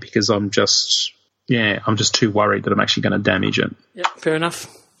in there because I'm just too worried that I'm actually going to damage it. Yeah, fair enough.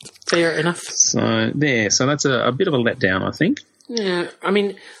 So that's a bit of a letdown, I think. Yeah, I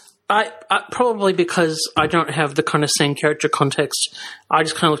mean, I probably because I don't have the kind of same character context, I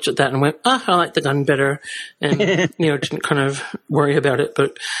just kind of looked at that and went, I like the gun better, and didn't kind of worry about it.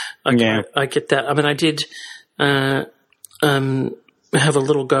 But I get that. I mean, I did have a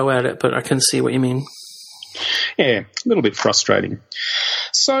little go at it, but I can see what you mean. Yeah, a little bit frustrating.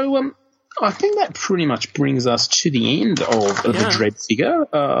 So I think that pretty much brings us to the end of the Dredd figure.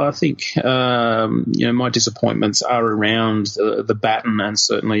 I think my disappointments are around the baton and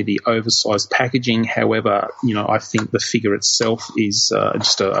certainly the oversized packaging. However, I think the figure itself is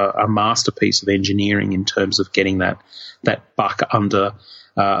just a masterpiece of engineering in terms of getting that buck under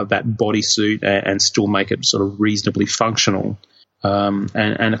that bodysuit and still make it sort of reasonably functional.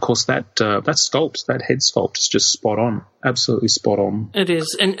 And of course that sculpt, that head sculpt is just spot on, absolutely spot on. It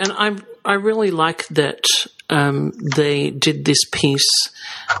is, and I really like that they did this piece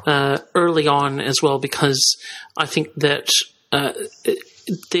early on as well, because I think that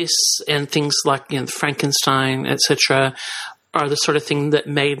this and things like Frankenstein, etc., are the sort of thing that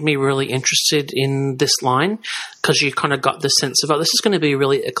made me really interested in this line, because you kind of got the sense of, this is going to be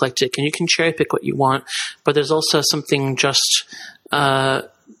really eclectic and you can cherry pick what you want, but there's also something just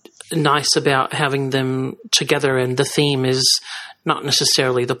nice about having them together, and the theme is not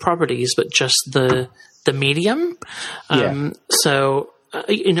necessarily the properties but just the medium. So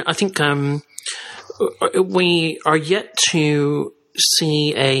I think we are yet to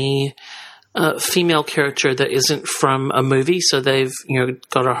see a female character that isn't from a movie. So they've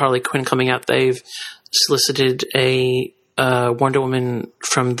got a Harley Quinn coming out. They've solicited a Wonder Woman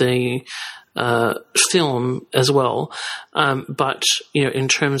from the film as well. But in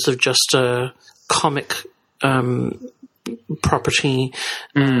terms of just a comic property,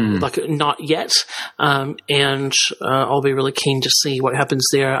 like not yet. And I'll be really keen to see what happens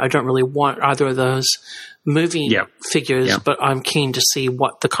there. I don't really want either of those movie figures, but I'm keen to see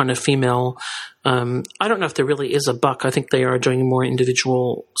what the kind of female, I don't know if there really is a buck. I think they are doing more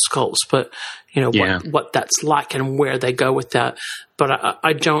individual sculpts, but what that's like and where they go with that. But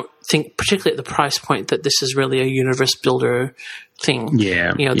I don't think, particularly at the price point, that this is really a universe builder thing.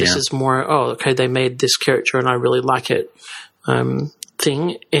 This is more, they made this character and I really like it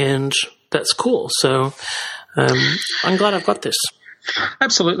thing, and that's cool. So I'm glad I've got this.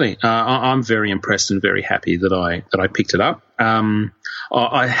 Absolutely. I'm very impressed and very happy that I picked it up.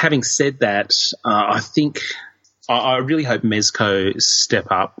 Having said that, I think I really hope Mezco step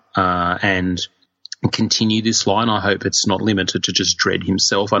up and continue this line. I hope it's not limited to just Dredd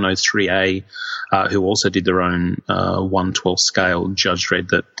himself. I know 3A, who also did their own 1/12 scale Judge Dredd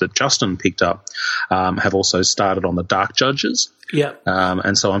that Justin picked up, have also started on the Dark Judges. Yeah.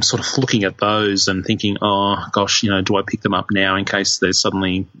 And so I'm sort of looking at those and thinking, oh gosh, do I pick them up now in case there's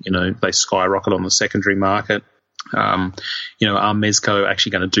suddenly, they skyrocket on the secondary market? Are Mezco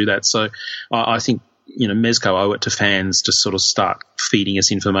actually going to do that? So I think, Mezco owe it to fans to sort of start feeding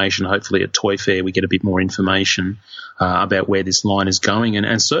us information. Hopefully at Toy Fair we get a bit more information about where this line is going.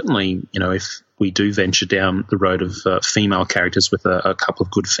 And certainly, if we do venture down the road of female characters with a couple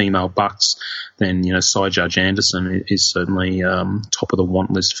of good female bucks, then, Cy Judge Anderson is certainly top of the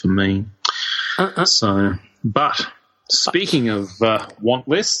want list for me. Speaking of want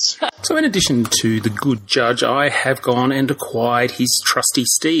lists, so in addition to the good judge, I have gone and acquired his trusty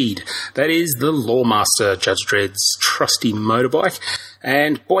steed. That is the Lawmaster Judge Dredd's trusty motorbike.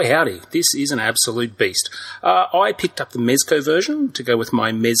 And boy howdy, this is an absolute beast. I picked up the Mezco version to go with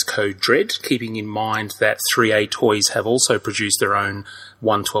my Mezco Dredd, keeping in mind that 3A Toys have also produced their own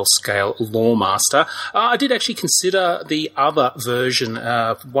 1/12 scale Lawmaster. I did actually consider the other version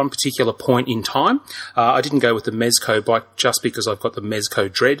one particular point in time. I didn't go with the Mezco bike just because I've got the Mezco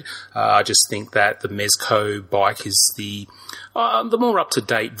Dredd. I just think that the Mezco bike is the more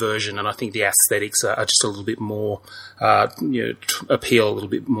up-to-date version, and I think the aesthetics are just a little bit more, appeal a little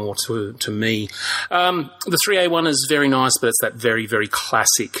bit more to me. The 3A one is very nice, but it's that very, very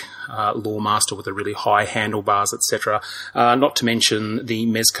classic Lawmaster with the really high handlebars, etc. Not to mention the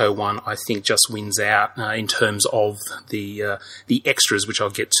Mezco one, I think, just wins out in terms of the extras, which I'll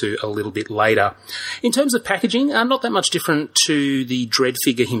get to a little bit later. In terms of packaging, not that much different to the Dredd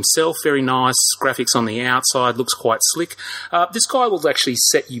figure himself. Very nice graphics on the outside, looks quite slick. This guy will actually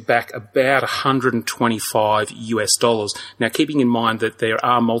set you back about $125 US. Now, keeping in mind that there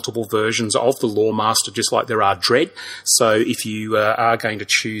are multiple versions of the Lawmaster, just like there are Dread. So if you are going to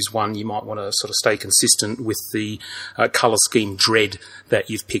choose one, you might want to sort of stay consistent with the colour scheme Dread that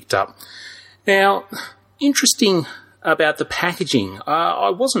you've picked up. Now, interesting about the packaging. I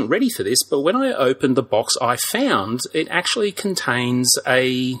wasn't ready for this, but when I opened the box, I found it actually contains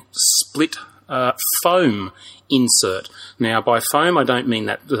a split foam insert. Now, by foam, I don't mean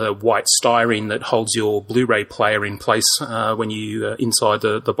that white styrene that holds your Blu-ray player in place when you inside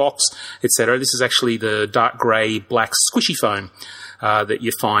the box, etc. This is actually the dark grey black squishy foam that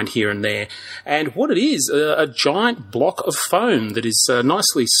you find here and there. And what it is, a giant block of foam that is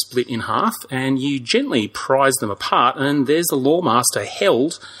nicely split in half, and you gently prise them apart, and there's the Lawmaster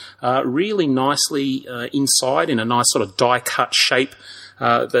held really nicely inside in a nice sort of die-cut shape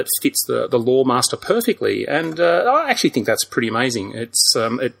that fits the Lawmaster perfectly. And I actually think that's pretty amazing. It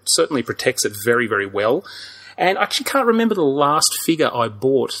certainly protects it very, very well. And I actually can't remember the last figure I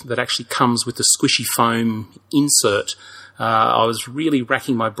bought that actually comes with the squishy foam insert. I was really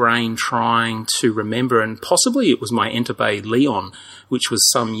racking my brain trying to remember, and possibly it was my Enterbay Leon, which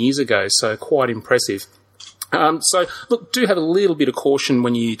was some years ago, so quite impressive. So, look, do have a little bit of caution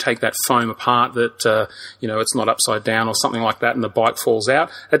when you take that foam apart that, it's not upside down or something like that and the bike falls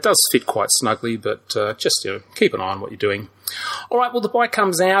out. It does fit quite snugly, but just keep an eye on what you're doing. All right, well, the bike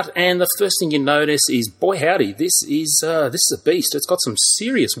comes out, and the first thing you notice is, boy howdy, this is a beast. It's got some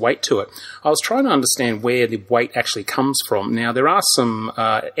serious weight to it. I was trying to understand where the weight actually comes from. Now, there are some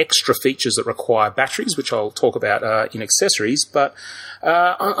extra features that require batteries, which I'll talk about in accessories, but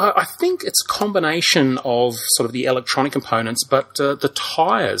I think it's a combination of sort of the electronic components, but the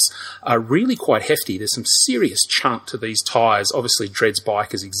tyres are really quite hefty. There's some serious chunk to these tyres. Obviously, Dread's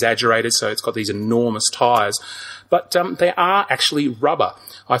bike is exaggerated, so it's got these enormous tyres. But they are actually rubber.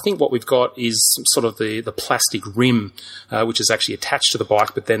 I think what we've got is sort of the plastic rim, which is actually attached to the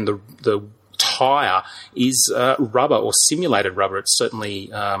bike, but then the tyre is rubber or simulated rubber. It's certainly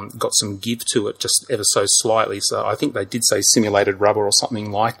got some give to it, just ever so slightly. So I think they did say simulated rubber or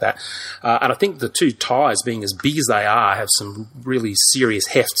something like that. And I think the two tyres, being as big as they are, have some really serious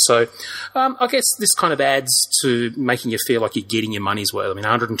heft. So I guess this kind of adds to making you feel like you're getting your money's worth. I mean,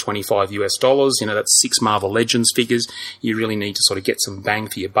 $125 US, that's 6 Marvel Legends figures. You really need to sort of get some bang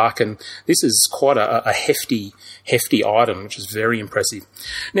for your buck. And this is quite a hefty item, which is very impressive.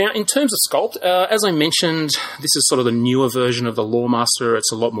 Now, in terms of sculpt, as I mentioned, this is sort of the newer version of the Lawmaster.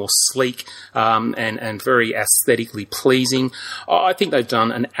 It's a lot more sleek and very aesthetically pleasing. I think they've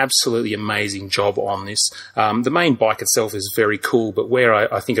done an absolutely amazing job on this. The main bike itself is very cool, but where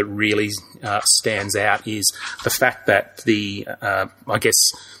I think it really stands out is the fact that the,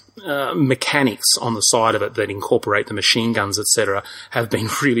 mechanics on the side of it that incorporate the machine guns, etc., have been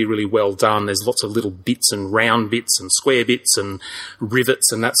really, really well done. There's lots of little bits and round bits and square bits and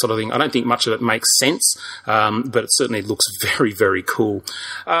rivets and that sort of thing. I don't think much of it makes sense, but it certainly looks very, very cool.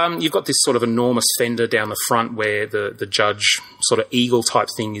 You've got this sort of enormous fender down the front where the Judge sort of eagle type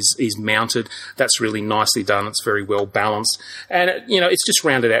thing is mounted. That's really nicely done. It's very well balanced. And, it's just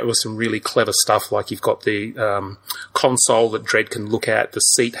rounded out with some really clever stuff, like you've got the console that Dread can look at. The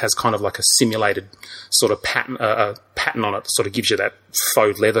seat has kind of like a simulated sort of pattern on it that sort of gives you that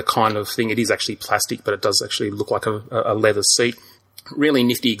faux leather kind of thing. It is actually plastic, but it does actually look like a leather seat. Really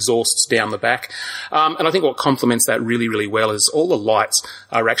nifty exhausts down the back. And I think what complements that really, really well is all the lights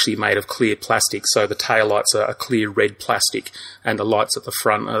are actually made of clear plastic. So the tail lights are a clear red plastic, and the lights at the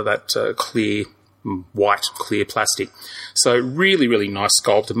front are that clear white clear plastic. So really, really nice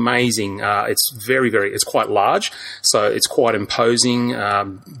sculpt, amazing. It's very, very, it's quite large, so it's quite imposing.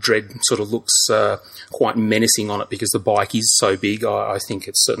 Dread sort of looks quite menacing on it because the bike is so big. I think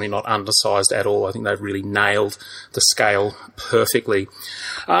it's certainly not undersized at all. I think they've really nailed the scale perfectly.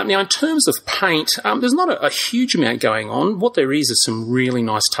 Now, in terms of paint, there's not a huge amount going on. What there is some really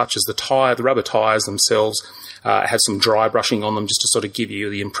nice touches. The rubber tyres themselves have some dry brushing on them just to sort of give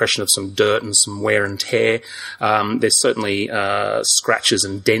you the impression of some dirt and some wear and tear. There's certainly scratches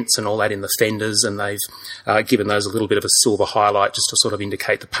and dents and all that in the fenders, and they've given those a little bit of a silver highlight just to sort of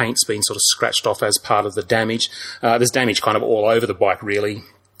indicate the paint's been sort of scratched off as part of the damage. There's damage kind of all over the bike, really.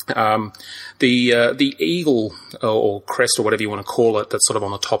 The eagle or crest or whatever you want to call it that's sort of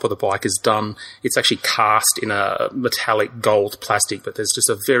on the top of the bike is done. It's actually cast in a metallic gold plastic, but there's just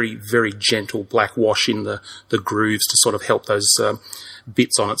a very, very gentle black wash in the grooves to sort of help those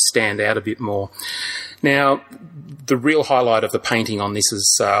bits on it stand out a bit more. Now, the real highlight of the painting on this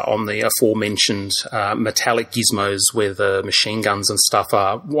is on the aforementioned metallic gizmos where the machine guns and stuff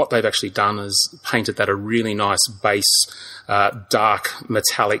are. What they've actually done is painted that a really nice base dark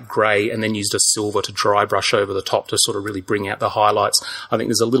metallic grey and then used a silver to dry brush over the top to sort of really bring out the highlights. I think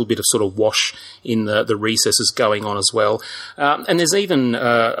there's a little bit of sort of wash in the recesses going on as well. And there's even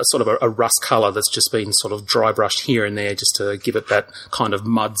a sort of a rust colour that's just been sort of dry brushed here and there just to give it that kind of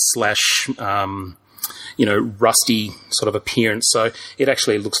mud slash rusty sort of appearance. So it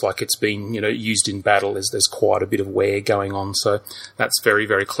actually looks like it's been, used in battle. There's quite a bit of wear going on. So that's very,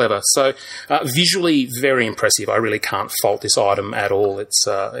 very clever. So visually very impressive. I really can't fault this item at all.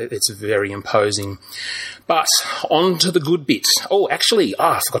 It's very imposing. But on to the good bit. Oh, actually,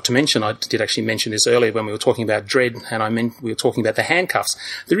 I forgot to mention, I did actually mention this earlier when we were talking about Dredd, and we were talking about the handcuffs.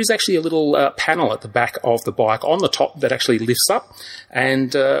 There is actually a little panel at the back of the bike on the top that actually lifts up,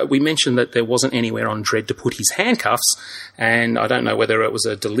 and we mentioned that there wasn't anywhere on Dredd to put his handcuffs, and I don't know whether it was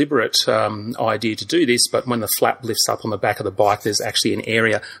a deliberate idea to do this, but when the flap lifts up on the back of the bike, there's actually an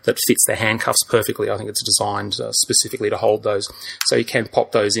area that fits the handcuffs perfectly. I think it's designed specifically to hold those. So you can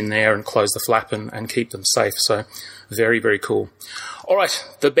pop those in there and close the flap and keep them safe. So very, very cool. All right,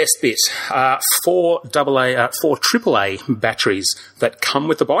 the best bit. 4 AAA batteries that come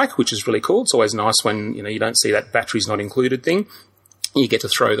with the bike, which is really cool. It's always nice when you don't see that batteries not included thing. You get to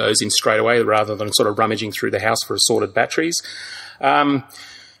throw those in straight away rather than sort of rummaging through the house for assorted batteries. I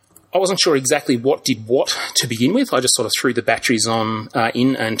wasn't sure exactly what did what to begin with. I just sort of threw the batteries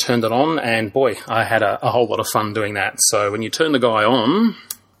in and turned it on, and boy, I had a whole lot of fun doing that. So when you turn the guy on,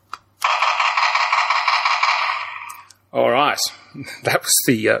 all right, that was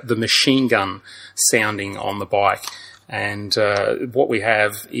the machine gun sounding on the bike, and what we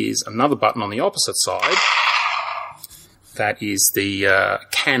have is another button on the opposite side. That is the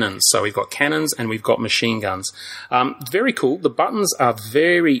cannons. So we've got cannons and we've got machine guns. Very cool. The buttons are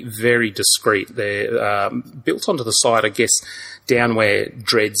very, very discreet. They're built onto the side, I guess, down where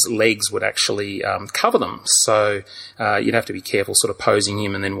Dredd's legs would actually cover them. So you'd have to be careful sort of posing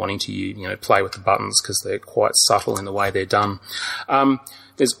him and then wanting to play with the buttons because they're quite subtle in the way they're done.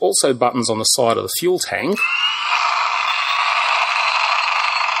 There's also buttons on the side of the fuel tank,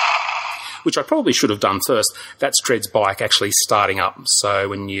 which I probably should have done first. That's Dredd's bike actually starting up. So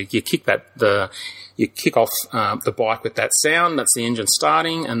when you kick you kick off the bike with that sound, that's the engine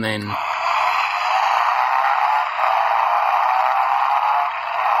starting, and then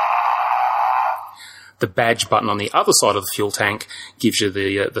the badge button on the other side of the fuel tank gives you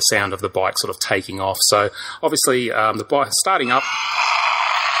the sound of the bike sort of taking off. So obviously the bike starting up,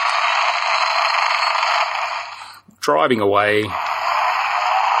 driving away,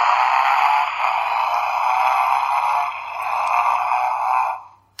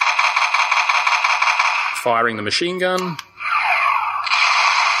 firing the machine gun,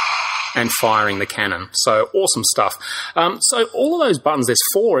 and firing the cannon. So awesome stuff. So all of those buttons, there's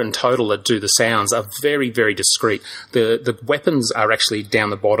 4 in total that do the sounds, are very, very discreet. The weapons are actually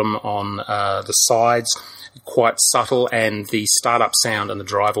down the bottom on the sides, quite subtle, and the startup sound and the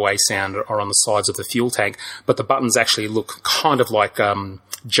drive away sound are on the sides of the fuel tank, but the buttons actually look kind of like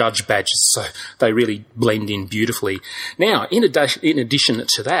judge badges, so they really blend in beautifully. Now, in addition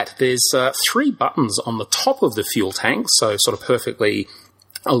to that, there's 3 buttons on the top of the fuel tank, so sort of perfectly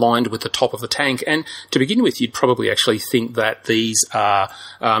aligned with the top of the tank. And to begin with, you'd probably actually think that these are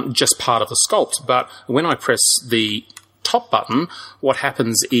just part of the sculpt, but when I press the top button, what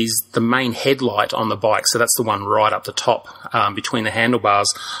happens is the main headlight on the bike, so that's the one right up the top between the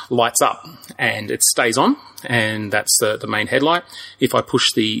handlebars, lights up and it stays on, and that's the main headlight. If I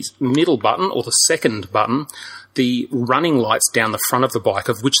push the middle button or the second button, the running lights down the front of the bike,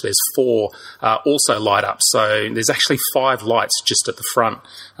 of which there's 4, also light up. So there's actually 5 lights just at the front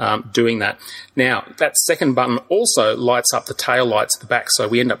doing that. Now, that second button also lights up the tail lights at the back, so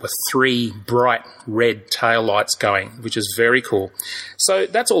we end up with 3 bright red tail lights going, which is very cool. So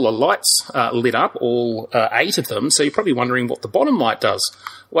that's all the lights lit up, all 8 of them. So you're probably wondering what the bottom light does.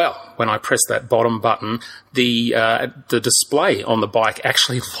 Well, when I press that bottom button, the display on the bike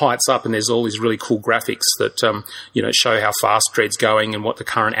actually lights up, and there's all these really cool graphics that show how fast Dredd's going and what the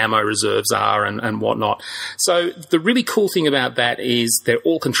current ammo reserves are and whatnot. So the really cool thing about that is they're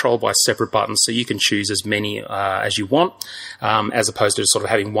all controlled by separate buttons, so you can choose as many as you want, as opposed to sort of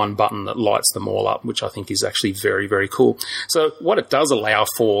having one button that lights them all up, which I think is actually very, very cool. So what it does allow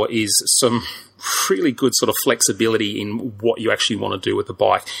for is some really good sort of flexibility in what you actually want to do with the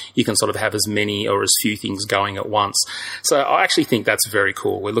bike. You can sort of have as many or as few things going at once. So I actually think that's very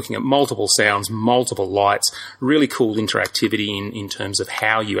cool. We're looking at multiple sounds, multiple lights, really cool interactivity in terms of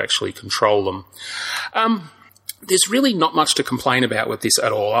how you actually control them. there's really not much to complain about with this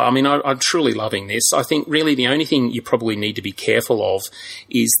at all. I mean, I'm truly loving this. I think really the only thing you probably need to be careful of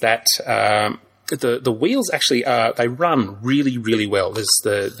is that the wheels actually they run really, really well. There's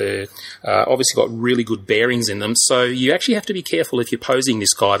the obviously got really good bearings in them, so you actually have to be careful if you're posing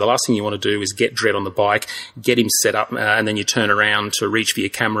this guy. The last thing you want to do is get Dredd on the bike, get him set up, and then you turn around to reach for your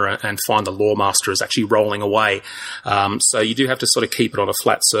camera and find the Lawmaster is actually rolling away. So you do have to sort of keep it on a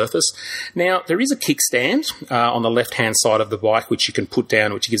flat surface. Now, there is a kickstand on the left-hand side of the bike which you can put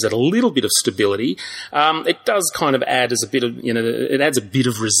down, which gives it a little bit of stability. It does kind of add as a bit of, it adds a bit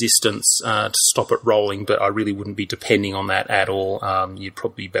of resistance to stop it rolling, but I really wouldn't be depending on that at all. You'd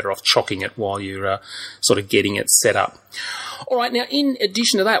probably be better off chocking it while you're sort of getting it set up. All right, now in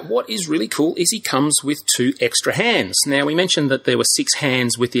addition to that, what is really cool is he comes with 2 extra hands. Now, we mentioned that there were 6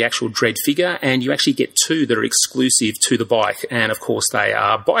 hands with the actual Dredd figure, and you actually get 2 that are exclusive to the bike, and of course they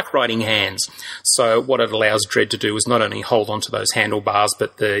are bike riding hands. So what it allows Dredd to do is not only hold onto those handlebars,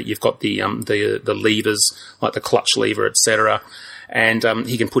 but you've got the levers, like the clutch lever, etc., and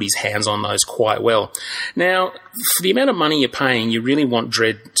he can put his hands on those quite well. Now, for the amount of money you're paying, you really want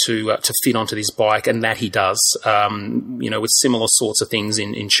Dredd to fit onto this bike, and that he does. With similar sorts of things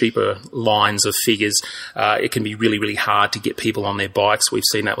in cheaper lines of figures, it can be really, really hard to get people on their bikes. We've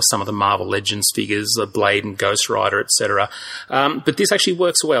seen that with some of the Marvel Legends figures, Blade and Ghost Rider, etc. But this actually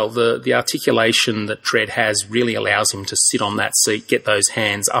works well. The articulation that Dredd has really allows him to sit on that seat, get those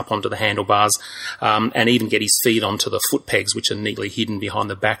hands up onto the handlebars, and even get his feet onto the foot pegs, which are neatly hidden behind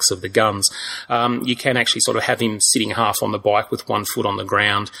the backs of the guns. You can actually sort of have him sitting half on the bike with one foot on the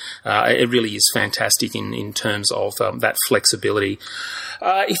ground. It really is fantastic in terms of that flexibility.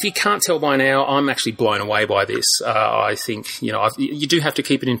 If you can't tell by now, I'm actually blown away by this. I think, you do have to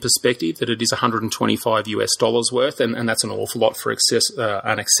keep it in perspective that it is $125 worth, and that's an awful lot for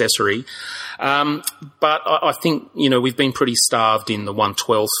an accessory. But I think, we've been pretty starved in the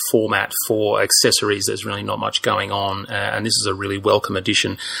 1/12 format for accessories. There's really not much going on, and this is a really welcome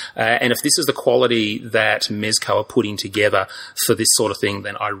addition. And if this is the quality that Mezco are putting together for this sort of thing,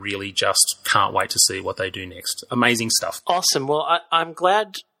 then I really just can't wait to see what they do next. Amazing stuff. Awesome. Well, I'm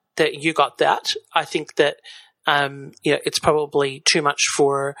glad that you got that. I think that it's probably too much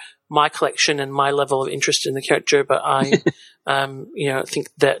for my collection and my level of interest in the character, but I think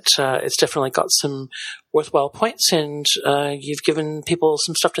that it's definitely got some worthwhile points, and you've given people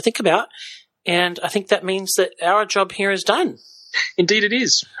some stuff to think about, and I think that means that our job here is done. Indeed it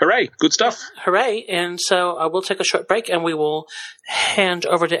is. Hooray. Good stuff. Hooray. And so I will take a short break, and we will hand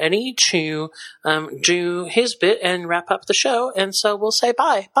over to Eddie to do his bit and wrap up the show. And so we'll say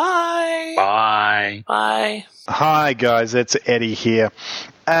bye. Bye. Bye. Bye. Hi, guys. It's Eddie here.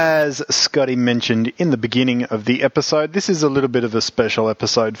 As Scotty mentioned in the beginning of the episode, this is a little bit of a special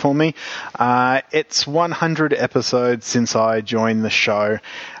episode for me. It's 100 episodes since I joined the show.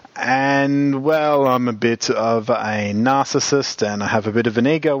 And, well, I'm a bit of a narcissist and I have a bit of an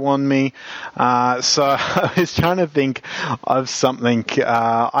ego on me. So I was trying to think of something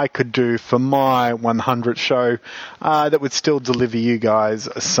I could do for my 100th show that would still deliver you guys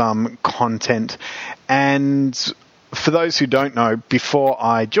some content. And for those who don't know, before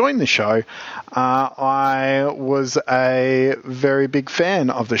I joined the show, I was a very big fan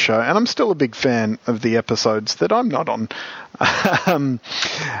of the show, and I'm still a big fan of the episodes that I'm not on.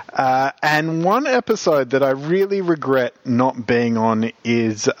 And one episode that I really regret not being on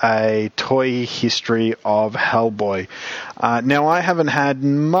is a toy history of Hellboy. Now, I haven't had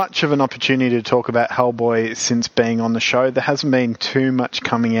much of an opportunity to talk about Hellboy since being on the show. There hasn't been too much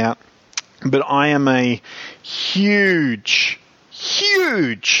coming out. But I am a huge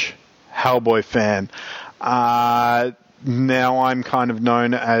Hellboy fan. Now I'm kind of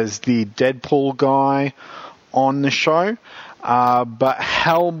known as the Deadpool guy on the show. But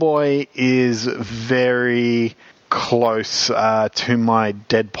Hellboy is very close to my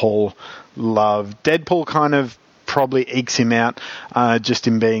Deadpool love. Deadpool kind of probably ekes him out just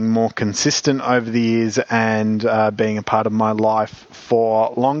in being more consistent over the years and being a part of my life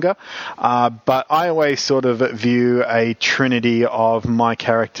for longer. But I always sort of view a trinity of my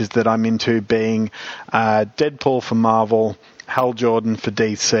characters that I'm into being Deadpool for Marvel, Hal Jordan for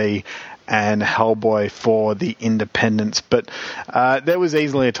DC, and Hellboy for the independents. But there was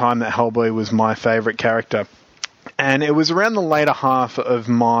easily a time that Hellboy was my favourite character. And it was around the later half of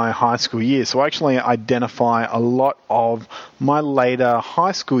my high school years. So I actually identify a lot of my later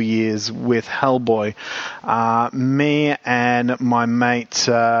high school years with Hellboy. Me and my mate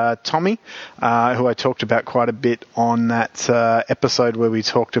Tommy, who I talked about quite a bit on that episode where we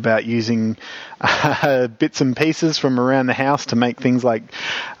talked about using bits and pieces from around the house to make things like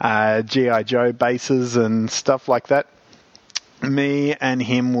G.I. Joe bases and stuff like that. Me and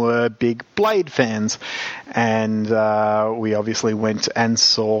him were big Blade fans, and we obviously went and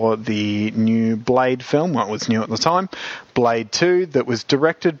saw the new Blade film, what was new at the time, Blade 2, that was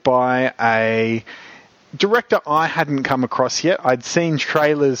directed by a director I hadn't come across yet. I'd seen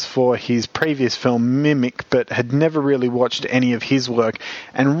trailers for his previous film, Mimic, but had never really watched any of his work,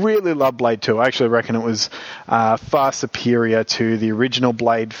 and really loved Blade 2. I actually reckon it was far superior to the original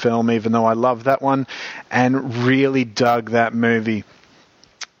Blade film, even though I loved that one, and really dug that movie.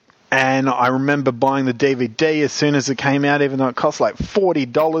 And I remember buying the DVD as soon as it came out, even though it cost like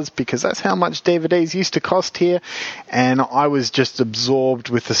 $40, because that's how much DVDs used to cost here. And I was just absorbed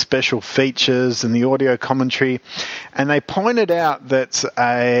with the special features and the audio commentary. And they pointed out that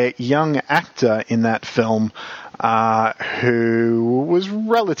a young actor in that film, who was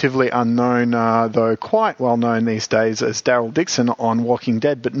relatively unknown, though quite well known these days as Daryl Dixon on Walking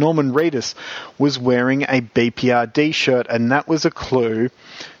Dead, but Norman Reedus was wearing a BPRD shirt, and that was a clue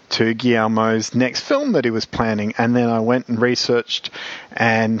to Guillermo's next film that he was planning. And then I went and researched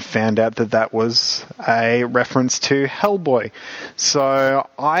and found out that that was a reference to Hellboy. So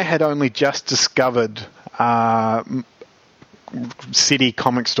I had only just discovered city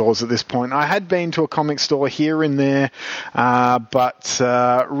comic stores at this point. I had been to a comic store here and there, but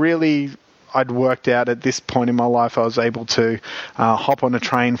really I'd worked out at this point in my life I was able to hop on a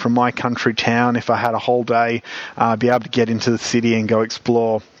train from my country town if I had a whole day, be able to get into the city and go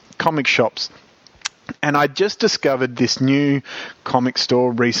explore comic shops. And I just discovered this new comic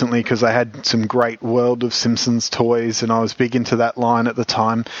store recently because I had some great World of Simpsons toys and I was big into that line at the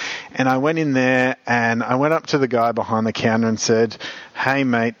time. And I went in there and I went up to the guy behind the counter and said, "Hey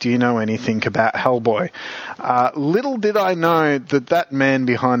mate, do you know anything about Hellboy?" Little did I know that that man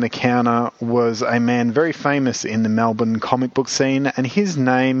behind the counter was a man very famous in the Melbourne comic book scene, and his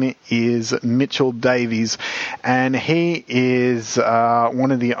name is Mitchell Davies, and he is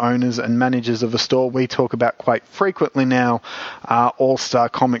one of the owners and managers of a store we talk about quite frequently now, All Star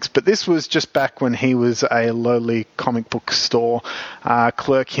Comics. But this was just back when he was a lowly comic book store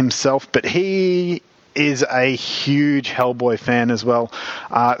clerk himself, but he is a huge Hellboy fan as well.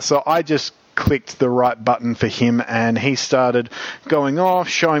 So I just clicked the right button for him, and he started going off,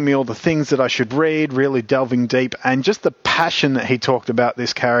 showing me all the things that I should read, really delving deep, and just the passion that he talked about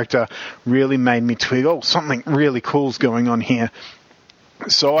this character really made me twig, oh, something really cool's going on here.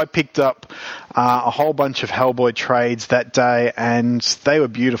 So I picked up a whole bunch of Hellboy trades that day, and they were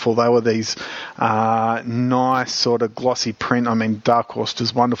beautiful. They were these nice sort of glossy print. I mean, Dark Horse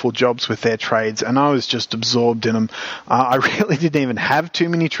does wonderful jobs with their trades, and I was just absorbed in them. I really didn't even have too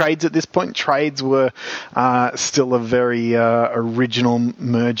many trades at this point. Trades were still a very original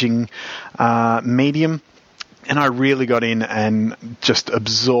merging medium. And I really got in and just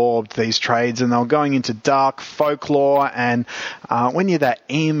absorbed these trades, and they were going into dark folklore, and when you're that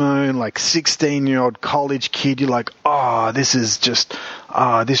emo, like 16-year-old college kid, you're like, oh, this is just,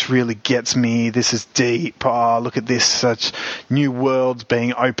 this really gets me, this is deep, look at this, such new worlds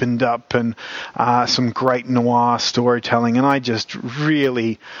being opened up, and some great noir storytelling, and I just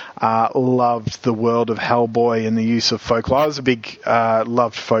really loved the world of Hellboy and the use of folklore. I was a big,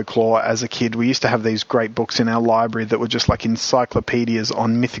 loved folklore as a kid. We used to have these great books in our library that were just like encyclopedias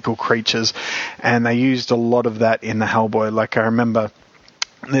on mythical creatures, and they used a lot of that in the Hellboy. Like I remember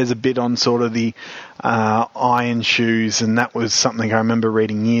there's a bit on sort of the iron shoes, and that was something I remember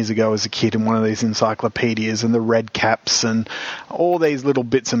reading years ago as a kid in one of these encyclopedias, and the red caps and all these little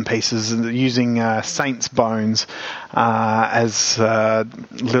bits and pieces, using saints' bones as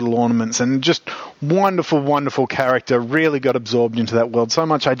little ornaments, and just wonderful, wonderful character. Really got absorbed into that world so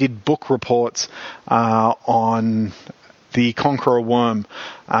much I did book reports on the Conqueror Worm.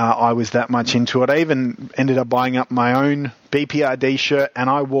 I was that much into it. I even ended up buying up my own BPRD shirt, and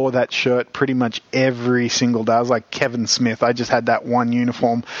I wore that shirt pretty much every single day. I was like Kevin Smith. I just had that one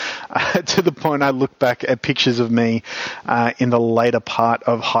uniform to the point I look back at pictures of me in the later part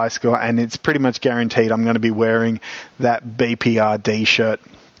of high school, and it's pretty much guaranteed I'm going to be wearing that BPRD shirt.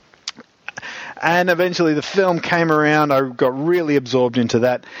 And eventually the film came around. I got really absorbed into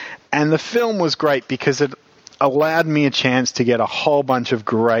that, and the film was great because it allowed me a chance to get a whole bunch of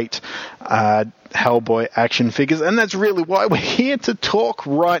great Hellboy action figures, and that's really why we're here to talk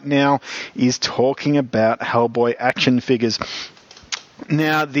right now, is talking about Hellboy action figures.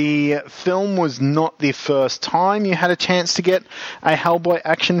 Now, the film was not the first time you had a chance to get a Hellboy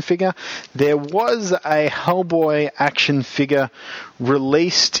action figure. There was a Hellboy action figure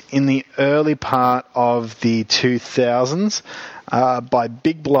released in the early part of the 2000s by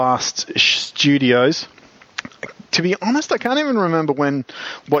Big Blast Studios. To be honest, I can't even remember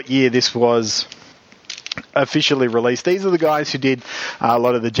what year this was officially released. These are the guys who did a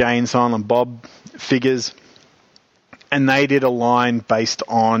lot of the Jay and Silent Bob figures. And they did a line based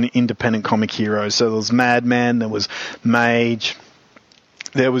on independent comic heroes. So there was Madman, there was Mage,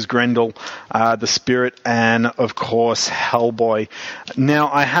 there was Grendel, the Spirit, and of course Hellboy.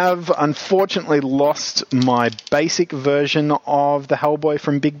 Now, I have unfortunately lost my basic version of the Hellboy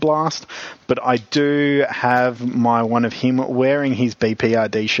from Big Blast, but I do have my one of him wearing his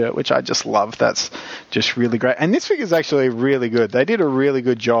BPRD shirt, which I just love. That's just really great. And this figure is actually really good. They did a really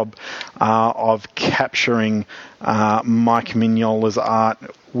good job of capturing Mike Mignola's art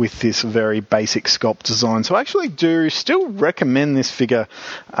with this very basic sculpt design. So I actually do still recommend this figure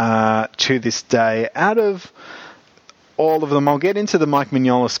to this day. Out of all of them, I'll get into the Mike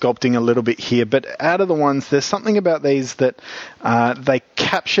Mignola sculpting a little bit here, but out of the ones, there's something about these that they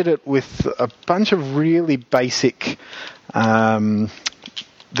captured it with a bunch of really basic,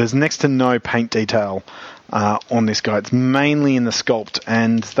 there's next to no paint detail on this guy. It's mainly in the sculpt,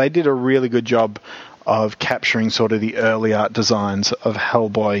 and they did a really good job of capturing sort of the early art designs of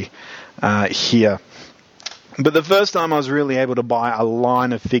Hellboy here. But the first time I was really able to buy a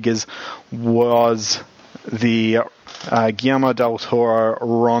line of figures was the Guillermo del Toro,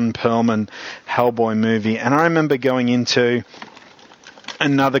 Ron Perlman Hellboy movie. And I remember going into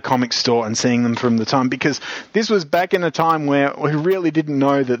another comic store and seeing them from the time, because this was back in a time where we really didn't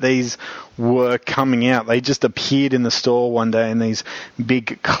know that these were coming out. They just appeared in the store one day in these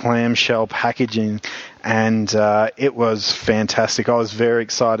big clamshell packaging, and it was fantastic. I was very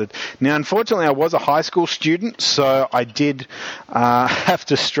excited. Now, unfortunately, I was a high school student, so I did have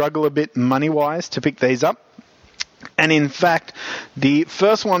to struggle a bit money-wise to pick these up. And in fact, the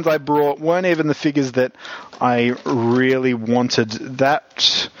first ones I brought weren't even the figures that I really wanted.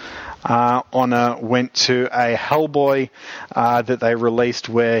 That honor went to a Hellboy that they released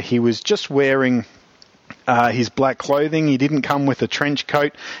where he was just wearing his black clothing. He didn't come with a trench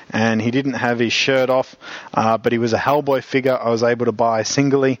coat and he didn't have his shirt off, but he was a Hellboy figure I was able to buy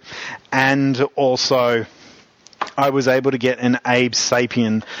singly. And also, I was able to get an Abe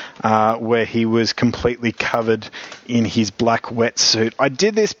Sapien where he was completely covered in his black wetsuit. I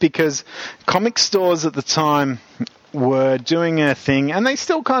did this because comic stores at the time were doing a thing, and they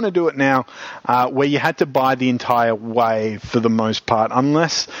still kind of do it now, where you had to buy the entire wave for the most part.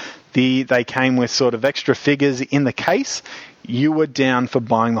 Unless they came with sort of extra figures in the case, you were down for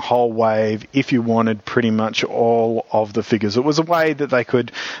buying the whole wave if you wanted pretty much all of the figures. It was a way that they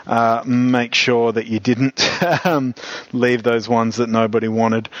could make sure that you didn't leave those ones that nobody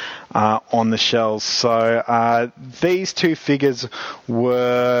wanted on the shelves. So these two figures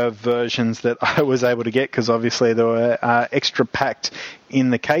were versions that I was able to get because obviously they were extra packed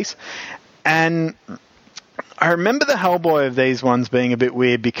in the case. And I remember the Hellboy of these ones being a bit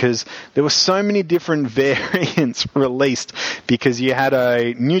weird because there were so many different variants released, because you had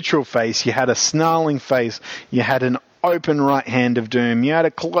a neutral face, you had a snarling face, you had an open right hand of Doom, you had a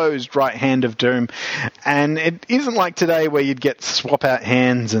closed right hand of Doom, and it isn't like today where you'd get swap out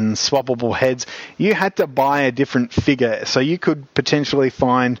hands and swappable heads. You had to buy a different figure, so you could potentially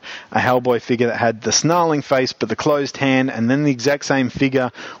find a Hellboy figure that had the snarling face but the closed hand, and then the exact same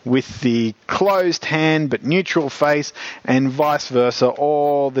figure with the closed hand but neutral face, and vice versa,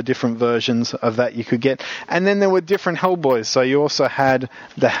 all the different versions of that you could get. And then there were different Hellboys, so you also had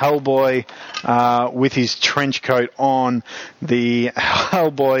the Hellboy with his trench coat on, the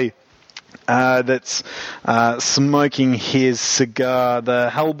Hellboy that's smoking his cigar, the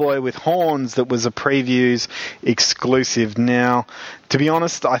Hellboy with horns that was a previews exclusive. Now, to be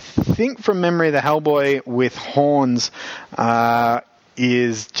honest, I think from memory the Hellboy with horns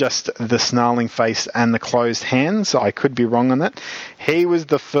is just the snarling face and the closed hands. I could be wrong on that. He was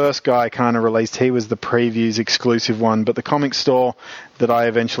the first guy kind of released. He was the previews exclusive one, but the comic store that I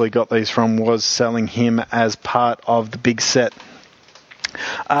eventually got these from was selling him as part of the big set.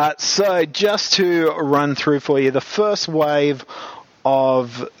 So just to run through for you, the first wave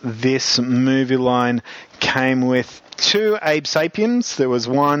of this movie line came with 2 Abe Sapiens. There was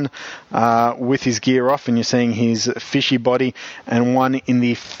one with his gear off, and you're seeing his fishy body, and one in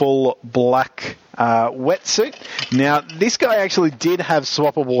the full black wetsuit. Now, this guy actually did have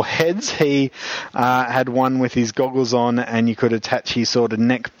swappable heads. He had one with his goggles on, and you could attach his sort of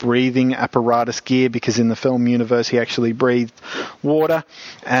neck breathing apparatus gear, because in the film universe he actually breathed water,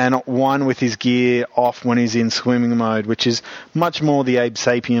 and one with his gear off when he's in swimming mode, which is much more the Abe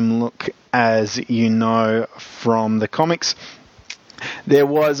Sapien look as you know from the comics. There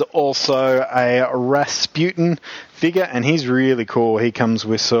was also a Rasputin figure, and he's really cool. He comes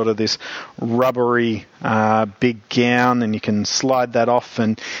with sort of this rubbery big gown, and you can slide that off,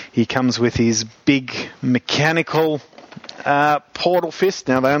 and he comes with his big mechanical portal fist.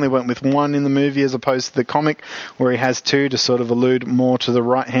 Now, they only went with one in the movie as opposed to the comic, where he has two to sort of allude more to the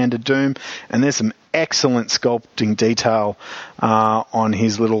right-handed Doom, and there's some excellent sculpting detail on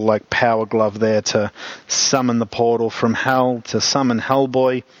his little like power glove there to summon the portal from hell, to summon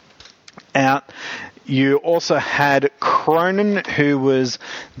Hellboy out. You also had Cronin, who was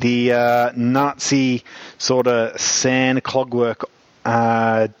the Nazi sort of sand clockwork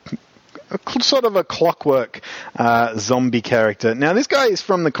sort of a clockwork zombie character. Now, this guy is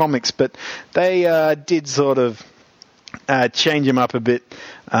from the comics, but they did sort of change him up a bit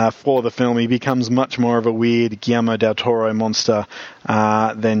for the film. He becomes much more of a weird Guillermo del Toro monster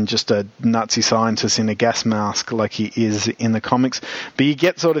than just a Nazi scientist in a gas mask like he is in the comics. But you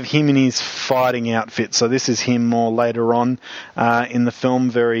get sort of him in his fighting outfit. So this is him more later on in the film,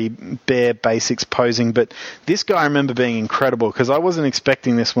 very bare basics posing. But this guy I remember being incredible, because I wasn't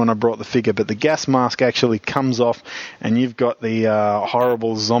expecting this when I brought the figure, but the gas mask actually comes off and you've got the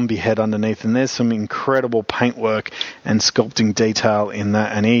horrible zombie head underneath, and there's some incredible paintwork and sculpting detail in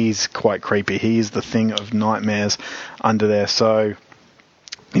that, and he's quite creepy. He is the thing of nightmares under there. So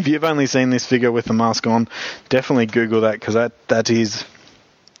if you've only seen this figure with the mask on, definitely Google that, because that is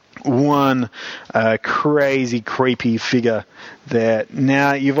one crazy, creepy figure there.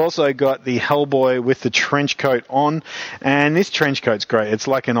 Now, you've also got the Hellboy with the trench coat on, and this trench coat's great. It's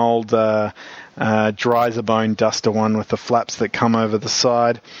like an old Dryzerbone duster one with the flaps that come over the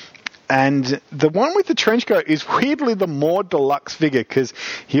side. And the one with the trench coat is weirdly the more deluxe figure, because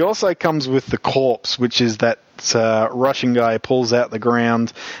he also comes with the corpse, which is that Russian guy pulls out the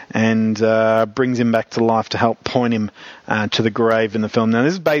ground and brings him back to life to help point him to the grave in the film. Now,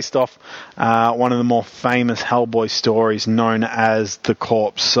 this is based off one of the more famous Hellboy stories known as The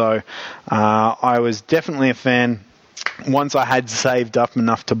Corpse. So I was definitely a fan once I had saved up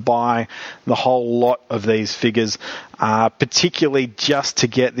enough to buy the whole lot of these figures, particularly just to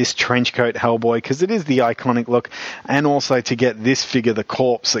get this trenchcoat Hellboy, because it is the iconic look, and also to get this figure, the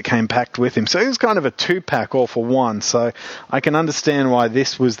corpse, that came packed with him. So it was kind of a two-pack all for one. So I can understand why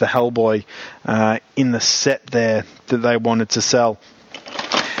this was the Hellboy in the set there that they wanted to sell.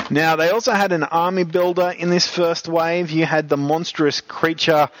 Now, they also had an army builder in this first wave. You had the monstrous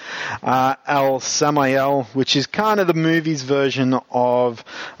creature, Al Samael, which is kind of the movie's version of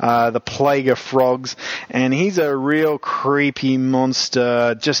the Plague of Frogs. And he's a real creepy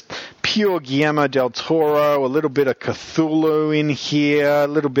monster, just pure Guillermo del Toro, a little bit of Cthulhu in here, a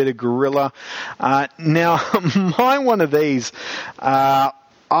little bit of gorilla. Now, my one of these,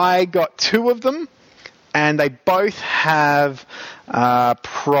 I got two of them, and they both have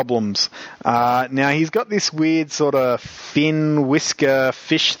problems. Now, he's got this weird sort of fin whisker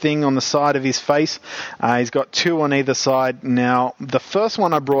fish thing on the side of his face. He's got two on either side. Now, the first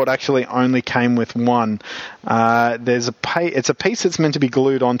one I brought actually only came with one. It's a piece that's meant to be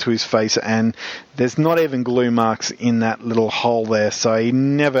glued onto his face, and there's not even glue marks in that little hole there, so he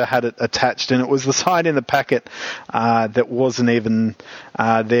never had it attached, and it was the side in the packet that wasn't even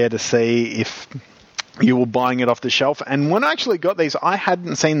there to see if you were buying it off the shelf. And when I actually got these, I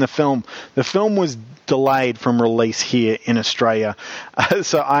hadn't seen the film. The film was delayed from release here in Australia.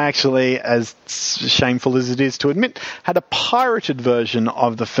 So I actually, as shameful as it is to admit, had a pirated version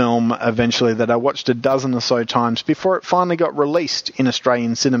of the film eventually that I watched a dozen or so times before it finally got released in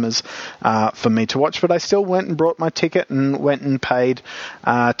Australian cinemas for me to watch. But I still went and brought my ticket and went and paid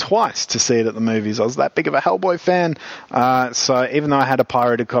twice to see it at the movies. I was that big of a Hellboy fan. So even though I had a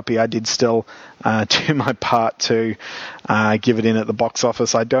pirated copy, I did still do my part to give it in at the box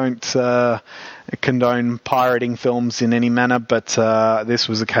office. I don't condone pirating films in any manner, but this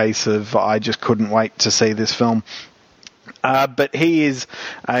was a case of I just couldn't wait to see this film. But he is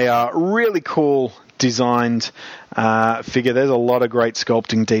a really cool designed figure. There's a lot of great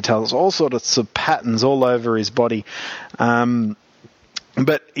sculpting details, all sorts of patterns all over his body.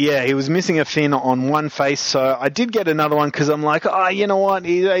 But yeah, he was missing a fin on one face, so I did get another one because I'm like, oh, you know what,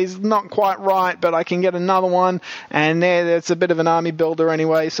 he's not quite right, but I can get another one, and that's a bit of an army builder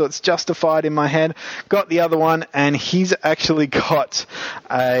anyway, so it's justified in my head. Got the other one, and he's actually got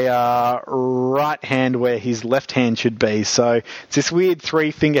a right hand where his left hand should be, so it's this weird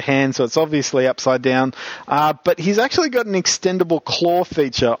 3-finger hand, so it's obviously upside down, but he's actually got an extendable claw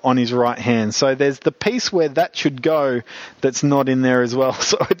feature on his right hand, so there's the piece where that should go that's not in there as well.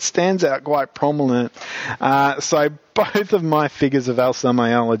 So it stands out quite prominent. So both of my figures of El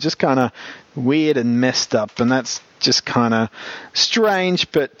Samael are just kind of weird and messed up, and that's just kind of strange,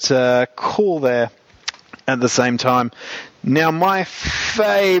 but cool there at the same time. Now, my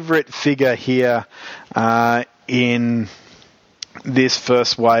favourite figure here in this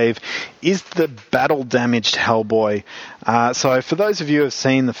first wave is the battle-damaged Hellboy. So for those of you who have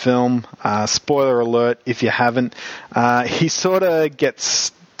seen the film, spoiler alert if you haven't, he sort of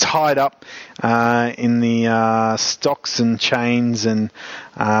gets tied up in the stocks and chains and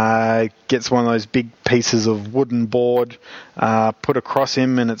gets one of those big pieces of wooden board put across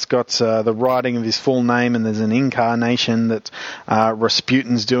him, and it's got the writing of his full name, and there's an incarnation that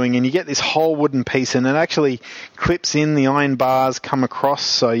Rasputin's doing, and you get this whole wooden piece, and it actually clips in, the iron bars come across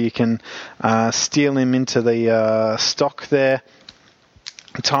so you can steal him into the stock there,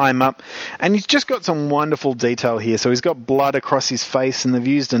 tie him up, and he's just got some wonderful detail here. So he's got blood across his face, and they've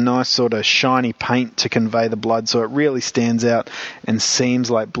used a nice sort of shiny paint to convey the blood, so it really stands out and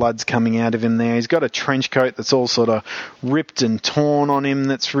seems like blood's coming out of him there. He's got a trench coat that's all sort of ripped and torn on him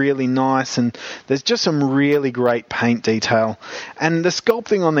that's really nice, and there's just some really great paint detail, and the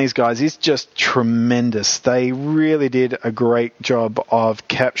sculpting on these guys is just tremendous. They really did a great job of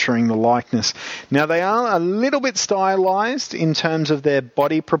capturing the likeness. Now, they are a little bit stylized in terms of their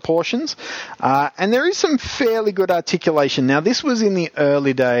body proportions, and there is some fairly good articulation. Now, this was in the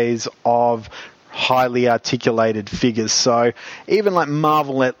early days of highly articulated figures, so even like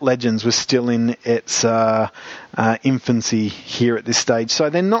Marvel Legends was still in its infancy here at this stage,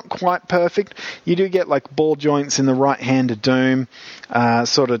 so they're not quite perfect. You do get like ball joints in the right hand of Doom,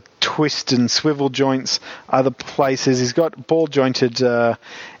 sort of twist and swivel joints other places. He's got ball jointed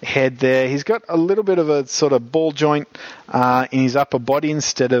head there. He's got a little bit of a sort of ball joint in his upper body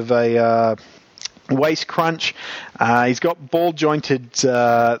instead of a waist crunch. He's got ball jointed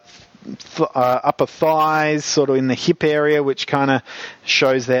upper thighs sort of in the hip area, which kind of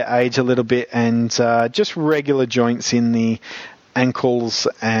shows their age a little bit, and just regular joints in the ankles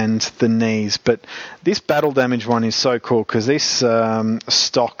and the knees. But this battle damage one is so cool because this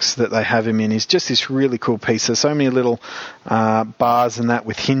stocks that they have him in is just this really cool piece. There's so many little bars and that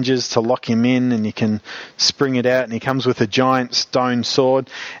with hinges to lock him in, and you can spring it out, and he comes with a giant stone sword,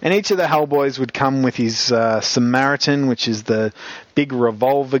 and each of the Hellboys would come with his Samaritan, which is the big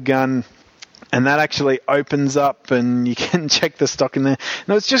revolver gun, and that actually opens up and you can check the stock in there.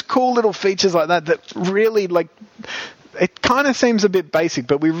 No, it's just cool little features like that that really, like, it kind of seems a bit basic,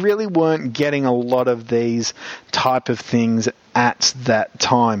 but we really weren't getting a lot of these type of things at that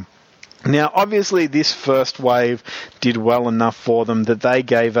time. Now, obviously, this first wave did well enough for them that they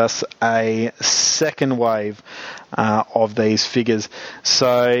gave us a second wave of these figures.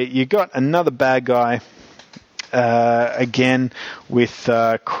 So you got another bad guy, again with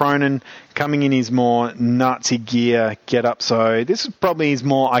Cronin coming in his more Nazi gear get up. So this is probably his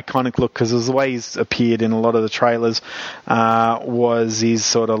more iconic look because the way he's appeared in a lot of the trailers was his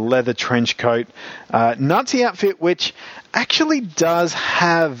sort of leather trench coat, Nazi outfit, which actually does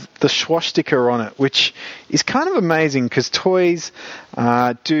have the swastika on it, which is kind of amazing because toys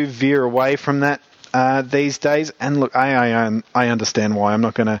do veer away from that these days. And look, I understand why. I'm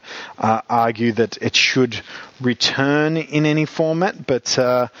not going to argue that it should return in any format, but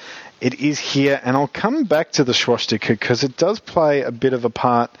it is here, and I'll come back to the swastika because it does play a bit of a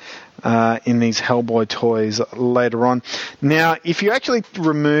part in these Hellboy toys later on. Now, if you actually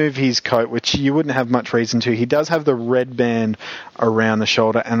remove his coat, which you wouldn't have much reason to, he does have the red band around the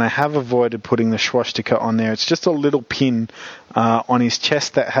shoulder, and they have avoided putting the swastika on there. It's just a little pin on his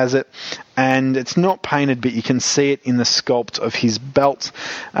chest that has it, and it's not painted, but you can see it in the sculpt of his belt.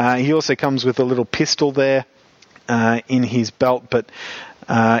 He also comes with a little pistol there in his belt, but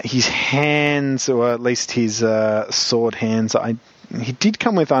his hands, or at least his sword hands, he did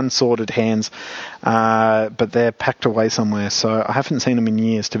come with unsworded hands, but they're packed away somewhere, so I haven't seen them in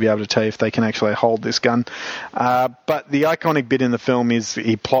years to be able to tell you if they can actually hold this gun. But the iconic bit in the film is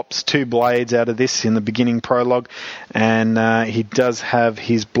he plops two blades out of this in the beginning prologue, and he does have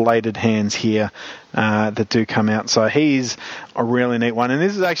his bladed hands here that do come out. So he's a really neat one. And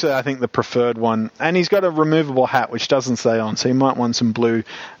this is actually, I think, the preferred one. And he's got a removable hat, which doesn't stay on. So you might want some blue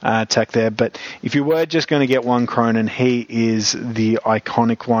tack there. But if you were just going to get one Cronin, he is the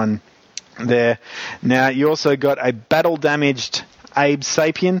iconic one there. Now, you also got a battle-damaged Abe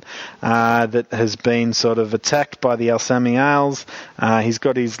Sapien that has been sort of attacked by the Alsami Ales. He's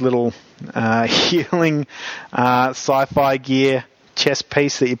got his little healing sci-fi gear chest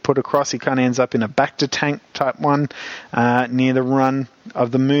piece that you put across. He kind of ends up in a Bacta tank type one near the run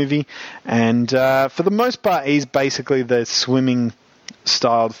of the movie. And for the most part, he's basically the swimming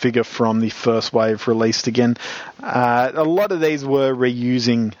styled figure from the first wave released again. A lot of these were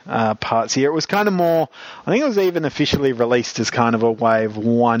reusing parts here. It was kind of more, I think it was even officially released as kind of a wave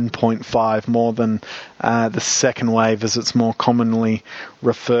 1.5 more than the second wave as it's more commonly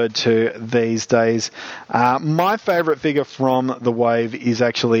referred to these days. My favourite figure from the wave is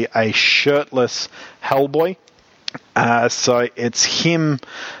actually a shirtless Hellboy. So it's him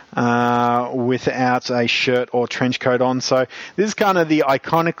without a shirt or trench coat on. So this is kind of the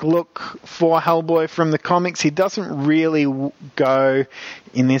iconic look for Hellboy from the comics. He doesn't really go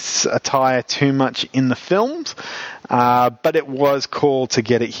in this attire too much in the films, but it was cool to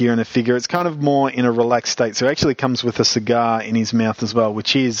get it here in a figure. It's kind of more in a relaxed state. So it actually comes with a cigar in his mouth as well,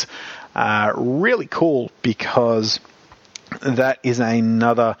 which is really cool because that is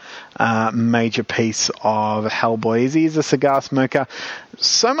another major piece of Hellboy. He is a cigar smoker.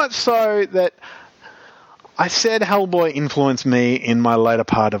 So much so that I said Hellboy influenced me in my later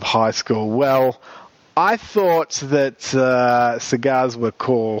part of high school. Well, I thought that cigars were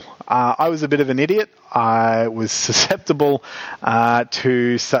cool. I was a bit of an idiot. I was susceptible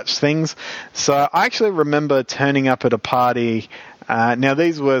to such things. So I actually remember turning up at a party. Now,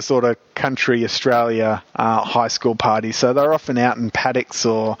 these were sort of country Australia high school parties, so they're often out in paddocks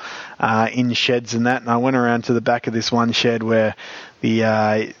or in sheds and that, and I went around to the back of this one shed where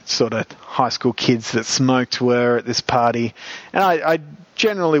the sort of high school kids that smoked were at this party, and I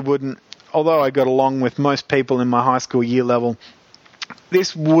generally wouldn't, although I got along with most people in my high school year level,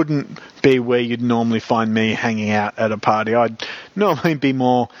 this wouldn't be where you'd normally find me hanging out at a party. I'd normally be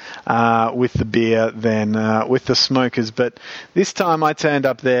more with the beer than with the smokers. But this time I turned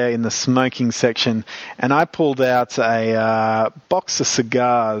up there in the smoking section and I pulled out a box of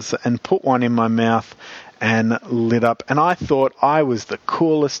cigars and put one in my mouth and lit up. And I thought I was the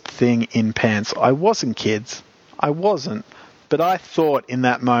coolest thing in pants. I wasn't, kids. I wasn't. But I thought in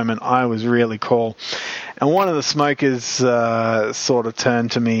that moment I was really cool. And one of the smokers sort of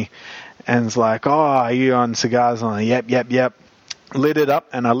turned to me and was like, "Oh, are you on cigars?" And I'm like, yep. Lit it up,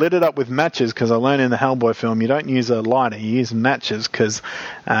 and I lit it up with matches because I learned in the Hellboy film you don't use a lighter, you use matches because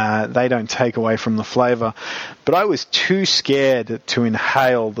they don't take away from the flavour. But I was too scared to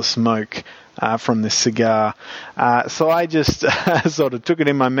inhale the smoke from this cigar. So I just sort of took it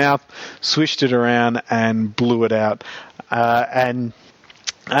in my mouth, swished it around, and blew it out. And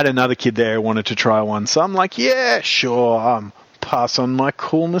I had another kid there who wanted to try one. So I'm like, yeah, sure, pass on my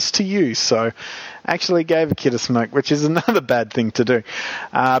coolness to you. So I actually gave a kid a smoke, which is another bad thing to do.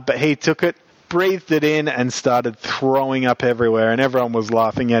 But he took it, breathed it in, and started throwing up everywhere, and everyone was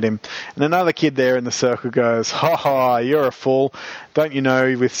laughing at him. And another kid there in the circle goes, "Ha ha, you're a fool. Don't you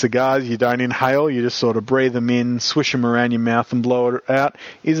know with cigars you don't inhale, you just sort of breathe them in, swish them around your mouth and blow it out.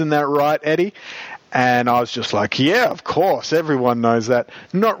 Isn't that right, Eddie?" And I was just like, yeah, of course, everyone knows that.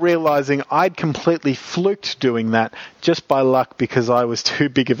 Not realizing I'd completely fluked doing that just by luck because I was too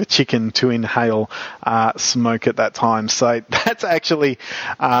big of a chicken to inhale smoke at that time. So that's actually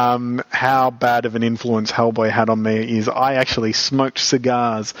how bad of an influence Hellboy had on me, is I actually smoked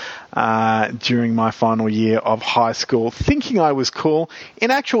cigars during my final year of high school, thinking I was cool.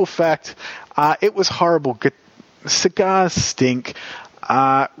 In actual fact, it was horrible. Cigars stink.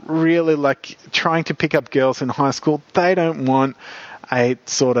 Really, like trying to pick up girls in high school, they don't want a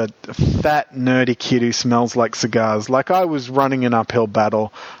sort of fat, nerdy kid who smells like cigars. Like, I was running an uphill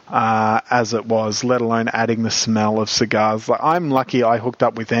battle as it was, let alone adding the smell of cigars. Like, I'm lucky I hooked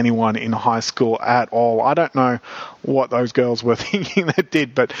up with anyone in high school at all. I don't know what those girls were thinking that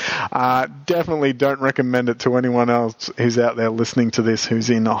did, but definitely don't recommend it to anyone else who's out there listening to this who's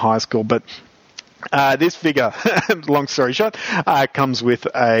in high school. But this figure, long story short, comes with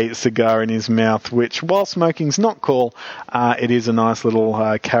a cigar in his mouth, which, while smoking's not cool, it is a nice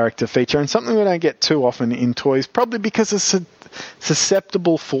little character feature and something we don't get too often in toys, probably because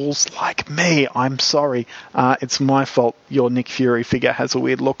susceptible fools like me. I'm sorry. It's my fault your Nick Fury figure has a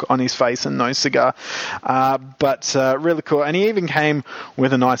weird look on his face and no cigar. But really cool. And he even came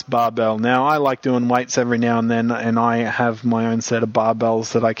with a nice barbell. Now, I like doing weights every now and then, and I have my own set of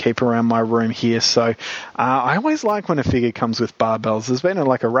barbells that I keep around my room here. So I always like when a figure comes with barbells. There's been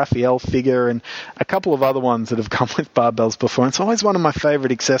like a Raphael figure and a couple of other ones that have come with barbells before. It's always one of my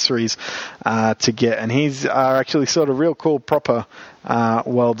favorite accessories to get. And he's actually sort of real cool, proper,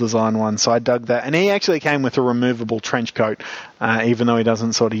 well-designed one. So I dug that. And he actually came with a removable trench coat, even though he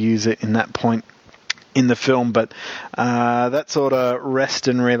doesn't sort of use it in that point in the film. But that sort of rest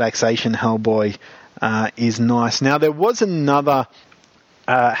and relaxation Hellboy is nice. Now, there was another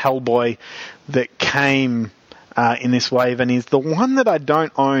Hellboy that came in this wave, and is the one that I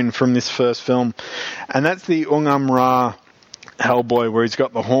don't own from this first film, and that's the Ungam-Ra Hellboy, where he's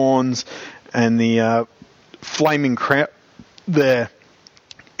got the horns and the flaming crown there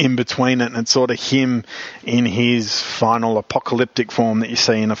in between it, and it's sort of him in his final apocalyptic form that you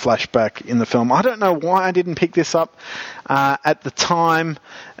see in a flashback in the film. I don't know why I didn't pick this up at the time.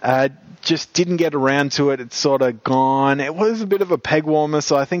 Just didn't get around to it. It's sort of gone. It was a bit of a peg warmer,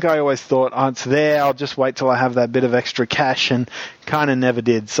 so I think I always thought, oh, it's there, I'll just wait till I have that bit of extra cash, and kind of never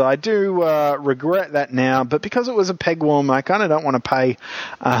did. So I do regret that now, but because it was a peg warmer, I kind of don't want to pay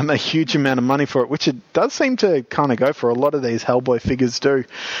a huge amount of money for it, which it does seem to kind of go for. A lot of these Hellboy figures do.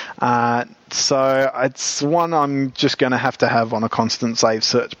 So it's one I'm just going to have on a constant save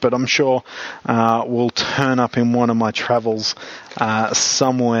search, but I'm sure will turn up in one of my travels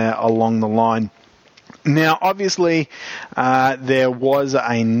somewhere along the line. Now, obviously, there was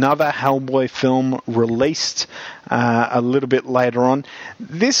another Hellboy film released a little bit later on.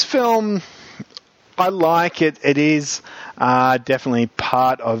 This film, I like it. It is definitely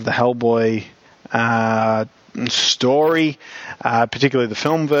part of the Hellboy story, particularly the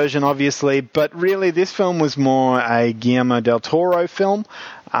film version, obviously, but really this film was more a Guillermo del Toro film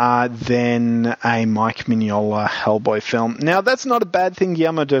than a Mike Mignola Hellboy film. Now, that's not a bad thing.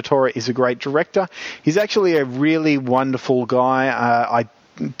 Guillermo del Toro is a great director. He's actually a really wonderful guy. I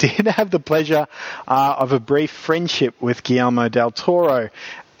did have the pleasure of a brief friendship with Guillermo del Toro.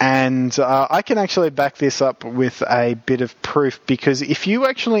 And I can actually back this up with a bit of proof, because if you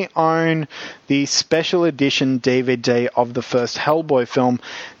actually own the special edition DVD of the first Hellboy film,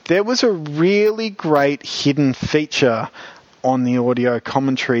 there was a really great hidden feature on the audio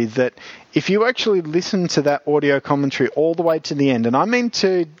commentary that if you actually listen to that audio commentary all the way to the end, and I mean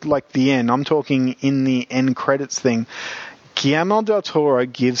to like the end, I'm talking in the end credits thing, Guillermo del Toro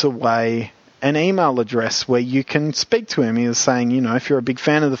gives away an email address where you can speak to him. He was saying, you know, if you're a big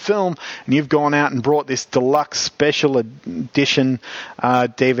fan of the film and you've gone out and brought this deluxe special edition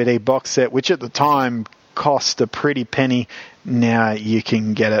DVD box set, which at the time cost a pretty penny, now you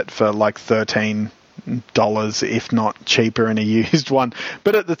can get it for like $13, if not cheaper, in a used one.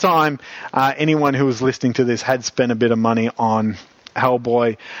 But at the time, anyone who was listening to this had spent a bit of money on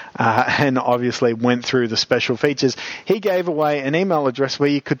Hellboy and obviously went through the special features. He gave away an email address where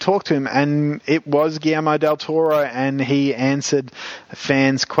you could talk to him, and it was Guillermo del Toro, and he answered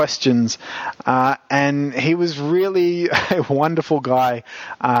fans' questions, and he was really a wonderful guy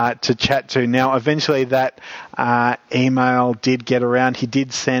to chat to. Now, eventually that email did get around. He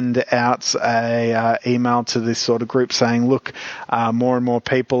did send out a email to this sort of group saying, look, more and more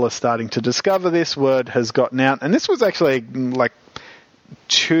people are starting to discover this. Word has gotten out, and this was actually like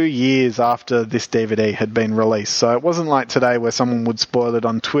 2 years after this DVD had been released. So it wasn't like today where someone would spoil it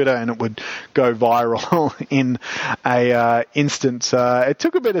on Twitter and it would go viral in a instant. It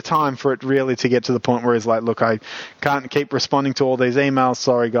took a bit of time for it really to get to the point where he's like, look, I can't keep responding to all these emails,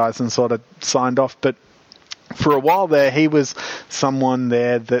 sorry guys, and sort of signed off. But for a while there, he was someone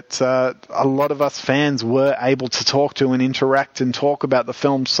there that a lot of us fans were able to talk to and interact and talk about the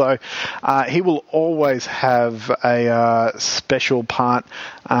film. So he will always have a special part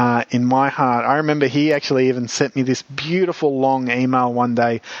in my heart. I remember he actually even sent me this beautiful long email one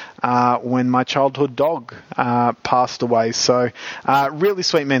day when my childhood dog passed away. So really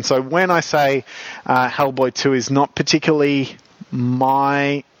sweet man. So when I say Hellboy 2 is not particularly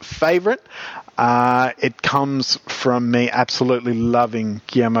my favorite, it comes from me absolutely loving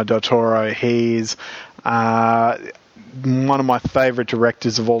Guillermo del Toro. He's one of my favorite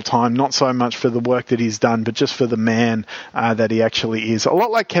directors of all time, not so much for the work that he's done, but just for the man that he actually is. A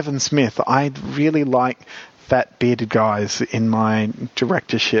lot like Kevin Smith, I really like fat bearded guys in my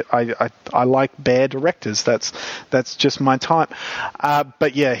directorship. I like bear directors. That's just my type.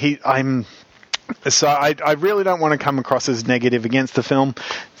 But yeah, I'm So I really don't want to come across as negative against the film.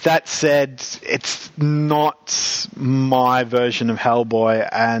 That said, it's not my version of Hellboy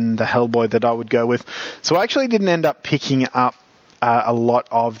and the Hellboy that I would go with. So I actually didn't end up picking up a lot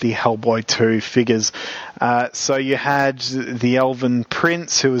of the Hellboy 2 figures. So you had the Elven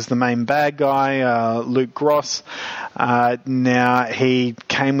Prince, who was the main bad guy, Luke Gross. Now, he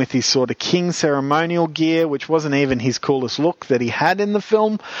came with his sort of king ceremonial gear, which wasn't even his coolest look that he had in the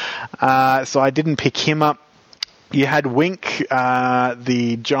film. So I didn't pick him up. You had Wink,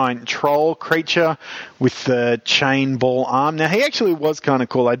 the giant troll creature with the chain ball arm. Now, he actually was kind of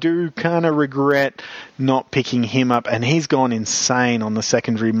cool. I do kind of regret not picking him up, and he's gone insane on the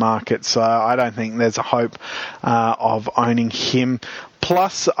secondary market, so I don't think there's a hope of owning him.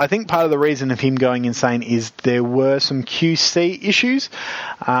 Plus, I think part of the reason of him going insane is there were some QC issues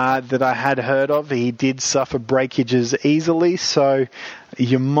that I had heard of. He did suffer breakages easily, so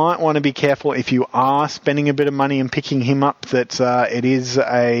you might want to be careful if you are spending a bit of money and picking him up that it is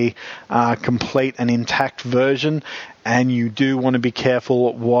a complete and intact version, and you do want to be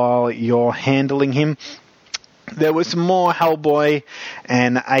careful while you're handling him. There were some more Hellboy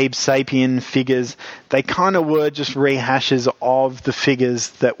and Abe Sapien figures. They kind of were just rehashes of the figures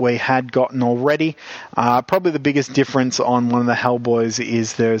that we had gotten already. Probably the biggest difference on one of the Hellboys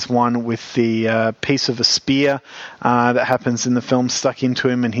is there's one with the piece of a spear that happens in the film stuck into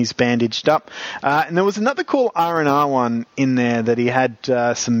him, and he's bandaged up. And there was another cool R&R one in there that he had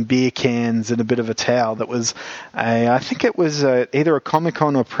some beer cans and a bit of a towel that was I think it was either a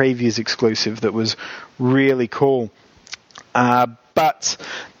Comic-Con or Previews exclusive that was really cool. But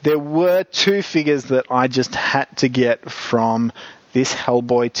there were two figures that I just had to get from this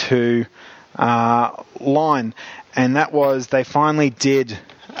Hellboy 2 line, and that was they finally did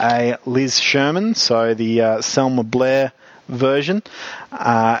a Liz Sherman, so the Selma Blair version,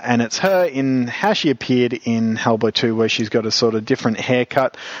 and it's her in how she appeared in Hellboy 2, where she's got a sort of different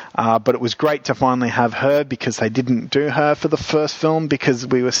haircut, but it was great to finally have her because they didn't do her for the first film because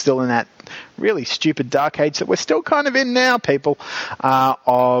we were still in that really stupid dark age that we're still kind of in now, people,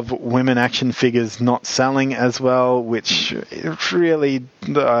 of women action figures not selling as well, which really,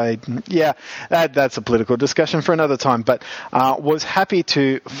 that's a political discussion for another time, but was happy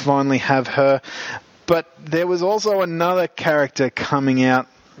to finally have her. But there was also another character coming out,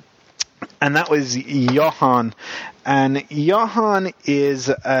 and that was Johann. And Johann is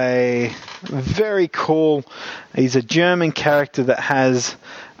a very cool, he's a German character that has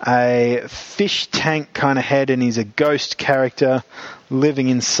a fish tank kind of head, and he's a ghost character living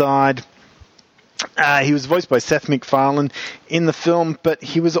inside. He was voiced by Seth MacFarlane in the film, but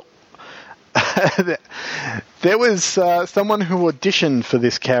he was... there was someone who auditioned for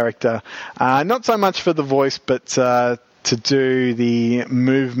this character, not so much for the voice, but to do the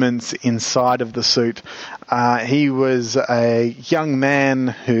movements inside of the suit. He was a young man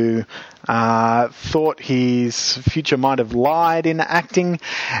who thought his future might have lied in acting,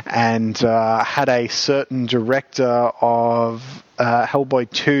 and had a certain director of Hellboy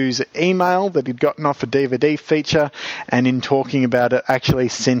 2's email that he'd gotten off a DVD feature, and in talking about it actually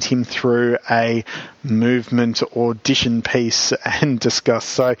sent him through a movement audition piece and discussed.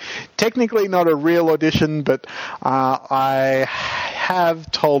 So technically not a real audition, but I have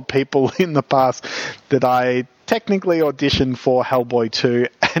told people in the past that I technically auditioned for Hellboy 2,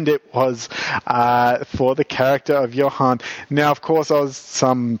 and it was for the character of Johann. Now, of course, I was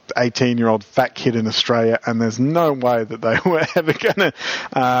some 18-year-old fat kid in Australia, and there's no way that they were ever going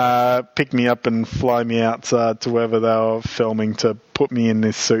to pick me up and fly me out to wherever they were filming to put me in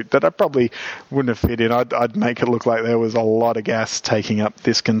this suit that I probably wouldn't have fit in. I'd make it look like there was a lot of gas taking up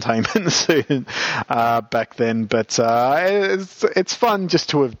this containment suit back then, but it's fun just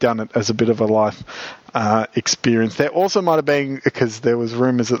to have done it as a bit of a life experience. There also might have been, because there was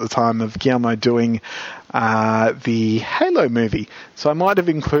rumours at the time of Guillermo doing the Halo movie, so I might have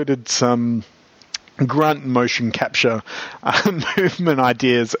included some grunt motion capture movement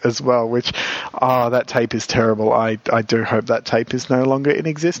ideas as well, which that tape is terrible. I do hope that tape is no longer in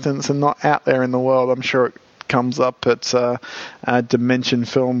existence and not out there in the world. I'm sure it comes up at Dimension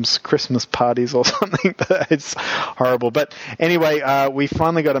Films Christmas parties or something. It's horrible. But anyway, we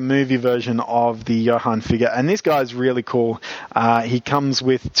finally got a movie version of the Johann figure, and this guy's really cool. He comes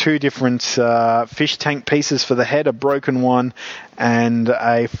with two different fish tank pieces for the head, a broken one and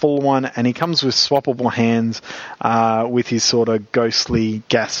a full one, and he comes with swappable hands with his sort of ghostly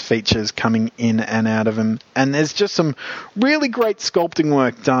gas features coming in and out of him. And there's just some really great sculpting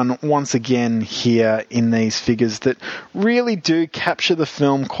work done once again here in these figures that really do capture the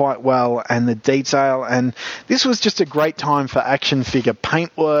film quite well and the detail. And this was just a great time for action figure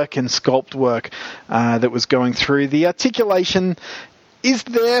paintwork and sculpt work that was going through. The articulation is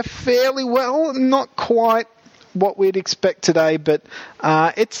there fairly well, not quite what we'd expect today, but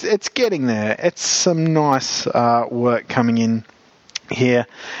it's getting there. It's some nice work coming in here.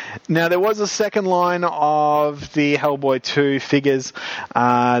 Now, there was a second line of the Hellboy 2 figures.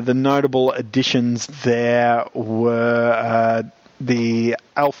 The notable additions there were the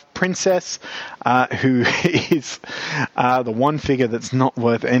elf princess, who is the one figure that's not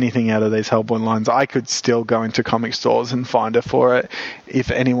worth anything out of these Hellboy lines. I could still go into comic stores and find her for it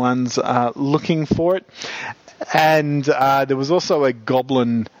if anyone's looking for it. And there was also a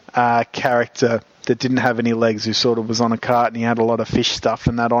goblin character that didn't have any legs, who sort of was on a cart, and he had a lot of fish stuff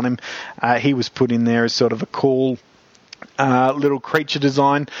and that on him. He was put in there as sort of a cool little creature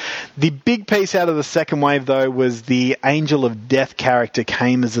design. The big piece out of the second wave, though, was the Angel of Death character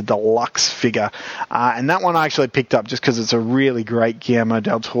came as a deluxe figure. And that one I actually picked up just because it's a really great Guillermo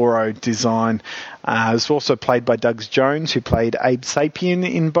del Toro design. It was also played by Doug Jones, who played Abe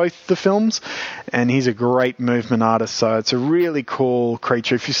Sapien in both the films, and he's a great movement artist, so it's a really cool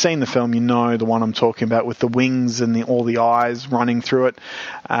creature. If you've seen the film, you know the one I'm talking about, with the wings and all the eyes running through it.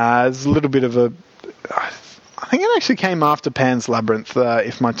 There's a little bit of a... I think it actually came after Pan's Labyrinth,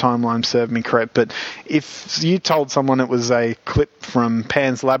 if my timeline served me correct. But if you told someone it was a clip from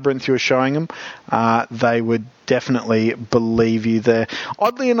Pan's Labyrinth you were showing them, they would definitely believe you there.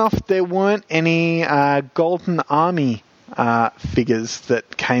 Oddly enough, there weren't any Golden Army figures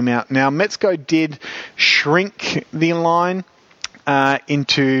that came out. Now, Mezco did shrink the line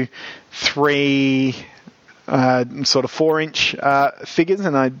into 3... sort of 4-inch figures,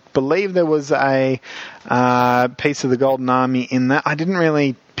 and I believe there was a piece of the Golden Army in that. I didn't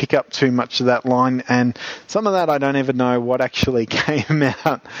really pick up too much of that line, and some of that I don't even know what actually came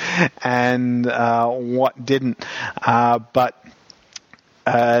out and what didn't. But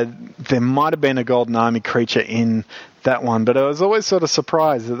there might have been a Golden Army creature in that one, but I was always sort of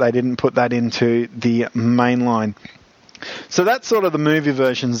surprised that they didn't put that into the main line. So that's sort of the movie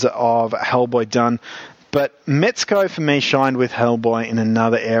versions of Hellboy done. But Mezco, for me, shined with Hellboy in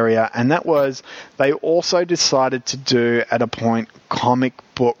another area, and that was they also decided to do, at a point, comic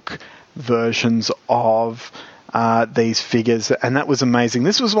book versions of these figures, and that was amazing.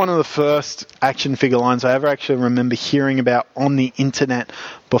 This was one of the first action figure lines I ever actually remember hearing about on the internet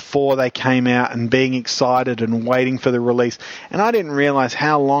before they came out, and being excited and waiting for the release. And I didn't realize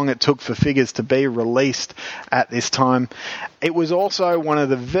how long it took for figures to be released at this time. It was also one of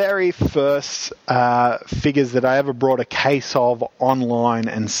the very first figures that I ever brought a case of online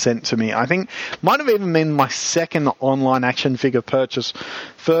and sent to me. I think might have even been my second online action figure purchase.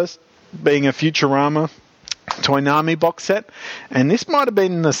 First being a Futurama Toynami box set, and this might have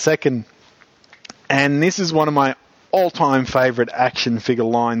been the second. And this is one of my all-time favourite action figure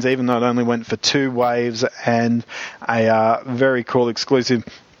lines, even though it only went for 2 waves and a very cool exclusive.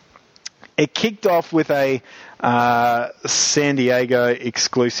 It kicked off with a San Diego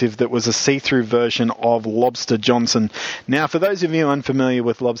exclusive that was a see-through version of Lobster Johnson. Now, for those of you unfamiliar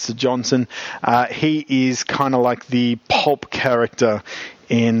with Lobster Johnson, he is kind of like the pulp character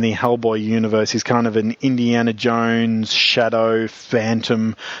in the Hellboy universe. He's kind of an Indiana Jones, Shadow,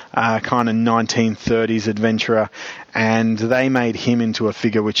 Phantom, kind of 1930s adventurer, and they made him into a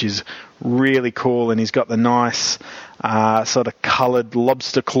figure which is really cool, and he's got the nice sort of coloured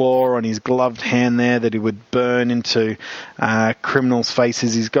lobster claw on his gloved hand there that he would burn into criminals'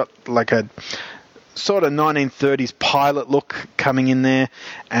 faces. He's got like a sort of 1930s pilot look coming in there,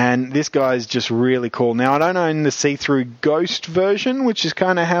 and this guy's just really cool. Now, I don't own the see-through Ghost version, which is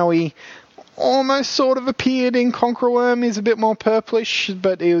kind of how he almost sort of appeared in Conqueror Worm. He's a bit more purplish,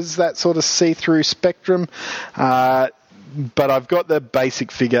 but it was that sort of see-through spectrum. But I've got the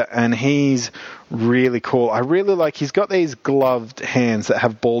basic figure, and he's really cool. I really like, he's got these gloved hands that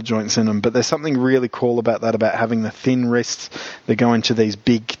have ball joints in them, but there's something really cool about that, about having the thin wrists that go into these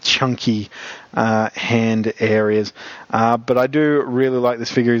big, chunky hand areas. But I do really like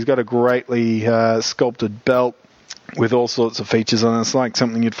this figure. He's got a greatly sculpted belt with all sorts of features on it. It's like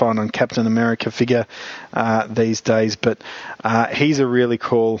something you'd find on Captain America figure these days, but he's a really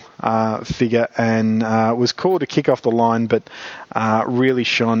cool figure, and was cool to kick off the line, but really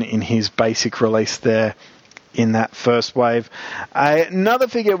shone in his basic release there in that first wave. Another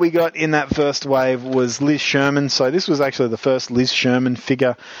figure we got in that first wave was Liz Sherman. So this was actually the first Liz Sherman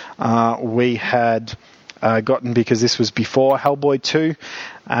figure we had gotten because this was before Hellboy 2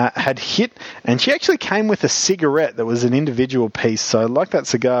 had hit, and she actually came with a cigarette that was an individual piece. So like that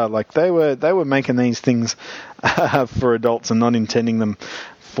cigar, like they were making these things for adults and not intending them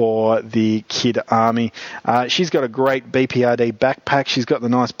for the kid army. She's got a great BPRD backpack. She's got the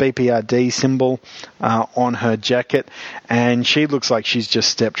nice BPRD symbol on her jacket, and she looks like she's just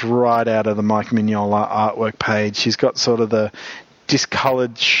stepped right out of the Mike Mignola artwork page. She's got sort of the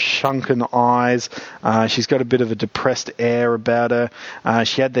discoloured, shrunken eyes. She's got a bit of a depressed air about her.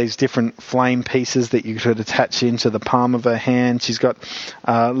 She had these different flame pieces that you could attach into the palm of her hand. She's got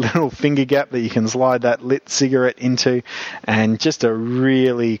a little finger gap that you can slide that lit cigarette into, and just a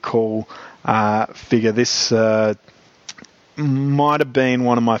really cool figure. This might have been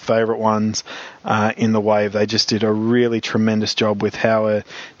one of my favourite ones in the wave. They just did a really tremendous job with how her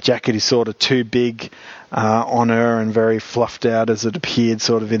jacket is sort of too big on her and very fluffed out as it appeared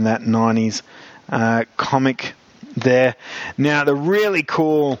sort of in that 90s comic there. Now, the really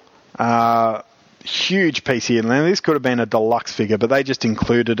cool huge piece here, now this could have been a deluxe figure, but they just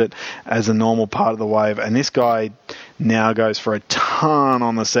included it as a normal part of the wave, and this guy now goes for a ton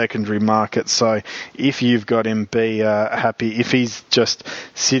on the secondary market. So if you've got him, be happy. If he's just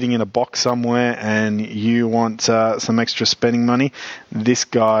sitting in a box somewhere and you want some extra spending money, this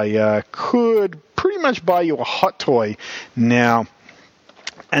guy could pretty much buy you a hot toy now.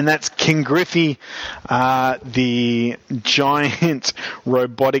 And that's King Griffey, the giant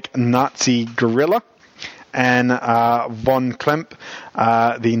robotic Nazi gorilla, and von Klemp,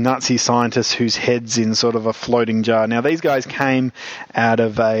 the Nazi scientist whose head's in sort of a floating jar. Now, these guys came out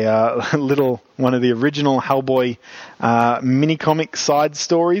of one of the original Hellboy mini-comic side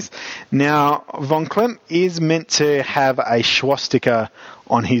stories. Now, von Klemp is meant to have a swastika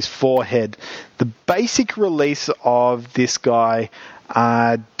on his forehead. The basic release of this guy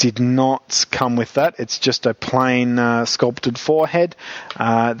did not come with that. It's just a plain sculpted forehead.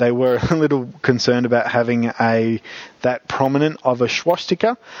 They were a little concerned about having that prominent of a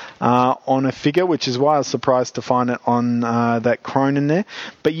swastika on a figure, which is why I was surprised to find it on that Cronin there.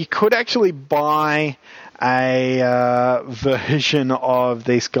 But you could actually buy a version of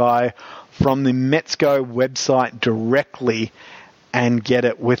this guy from the Metzgo website directly and get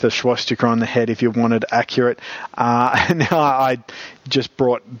it with a swastika on the head if you wanted accurate. Now, I just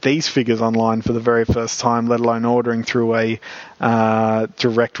brought these figures online for the very first time, let alone ordering through a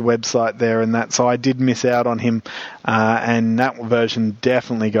direct website there and that. So I did miss out on him, and that version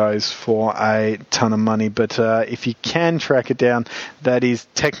definitely goes for a ton of money. But if you can track it down, that is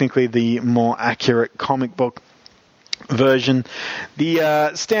technically the more accurate comic book version. The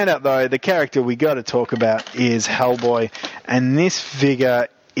standout, though, the character we got to talk about is Hellboy, and this figure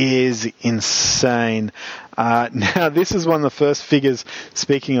is insane. Now, this is one of the first figures,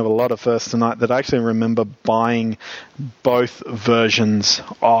 speaking of a lot of firsts tonight, that I actually remember buying both versions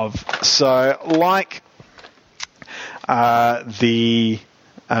of. So, like the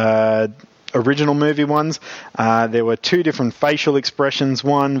original movie ones, there were two different facial expressions,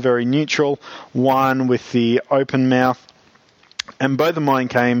 one very neutral, one with the open mouth, and both of mine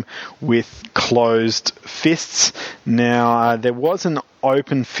came with closed fists. Now, there was an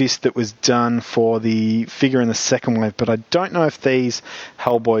open fist that was done for the figure in the second wave, but I don't know if these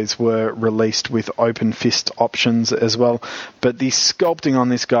Hellboys were released with open fist options as well. But the sculpting on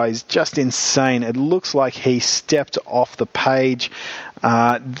this guy is just insane. It looks like he stepped off the page.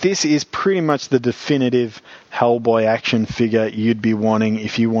 This is pretty much the definitive Hellboy action figure you'd be wanting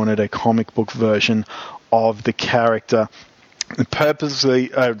if you wanted a comic book version of the character. It purposely,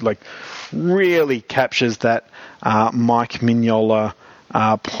 really captures that Mike Mignola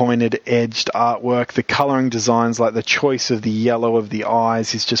pointed-edged artwork. The colouring designs, like the choice of the yellow of the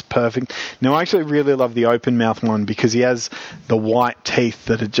eyes, is just perfect. Now, I actually really love the open mouth one because he has the white teeth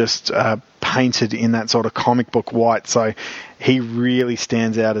that are just painted in that sort of comic book white. So he really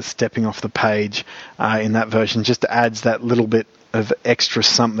stands out as stepping off the page in that version. Just adds that little bit of extra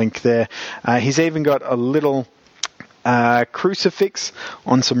something there. He's even got a little crucifix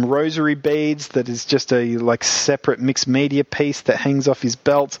on some rosary beads that is just a separate mixed media piece that hangs off his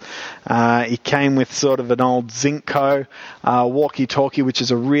belt. He came with sort of an old Zinco walkie-talkie, which is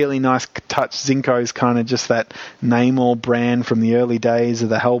a really nice touch. Zinco is kind of just that Namor brand from the early days of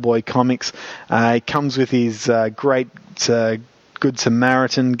the Hellboy comics. He comes with his great Good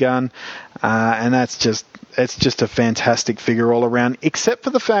Samaritan gun, and it's just a fantastic figure all around, except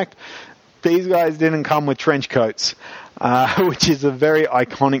for the fact these guys didn't come with trench coats, which is a very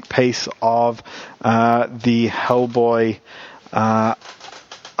iconic piece of the Hellboy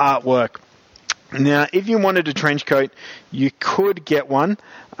artwork. Now, if you wanted a trench coat, you could get one.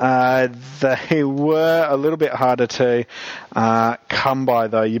 They were a little bit harder to come by,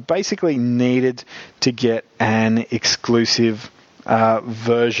 though. You basically needed to get an exclusive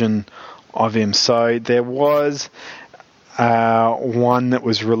version of him. So there was one that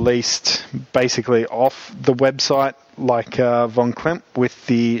was released basically off the website, like Von Klempt, with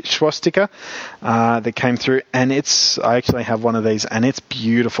the swastika that came through, and I actually have one of these, and it's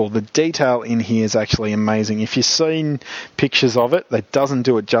beautiful. The detail in here is actually amazing. If you've seen pictures of it, that doesn't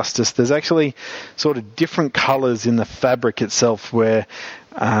do it justice. There's actually sort of different colours in the fabric itself where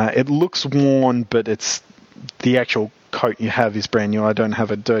it looks worn, but it's the actual coat you have is brand new. I don't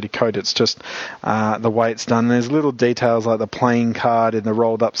have a dirty coat. It's just the way it's done. There's little details like the playing card in the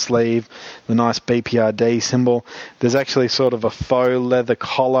rolled up sleeve, the nice BPRD symbol. There's actually sort of a faux leather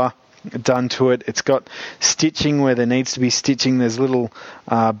collar done to it. It's got stitching where there needs to be stitching. There's little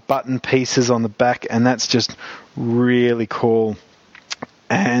button pieces on the back, and that's just really cool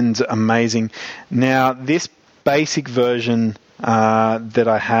and amazing. Now, this basic version that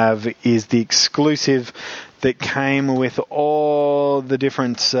I have is the exclusive that came with all the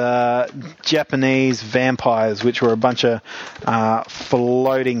different Japanese vampires, which were a bunch of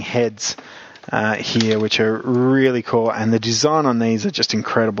floating heads here, which are really cool. And the design on these are just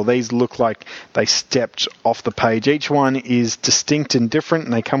incredible. These look like they stepped off the page. Each one is distinct and different,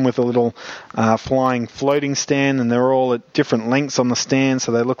 and they come with a little flying floating stand, and they're all at different lengths on the stand,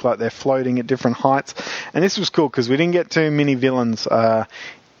 so they look like they're floating at different heights. And this was cool because we didn't get too many villains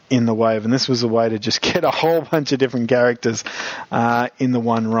in the wave, and this was a way to just get a whole bunch of different characters in the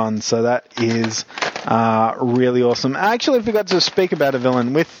one run. So that is really awesome. I actually forgot to speak about a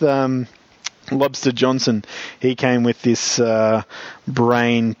villain with Lobster Johnson. He came with this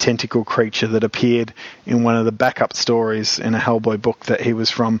brain tentacle creature that appeared in one of the backup stories in a Hellboy book that he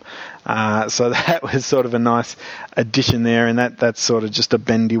was from. So that was sort of a nice addition there, and that's sort of just a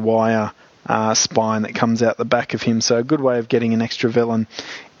bendy wire spine that comes out the back of him. So a good way of getting an extra villain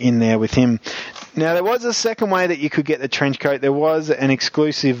in there with him. Now, there was a second way that you could get the trench coat. There was an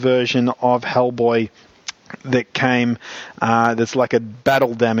exclusive version of Hellboy that came that's like a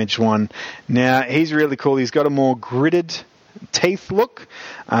battle damaged one. Now, he's really cool. He's got a more gridded teeth look,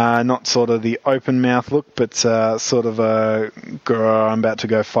 not sort of the open mouth look, but sort of I'm about to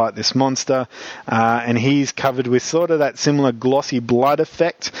go fight this monster, and he's covered with sort of that similar glossy blood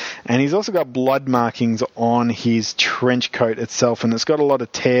effect, and he's also got blood markings on his trench coat itself, and it's got a lot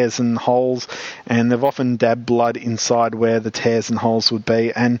of tears and holes, and they've often dabbed blood inside where the tears and holes would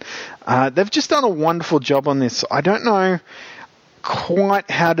be, and they've just done a wonderful job on this. I don't know quite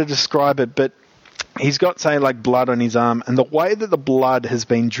how to describe it, but he's got, say, like blood on his arm, and the way that the blood has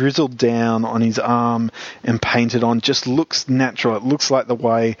been drizzled down on his arm and painted on just looks natural. It looks like the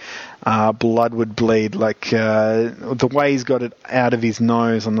way blood would bleed, like the way he's got it out of his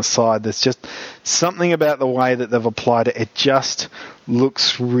nose on the side. There's just something about the way that they've applied it. It just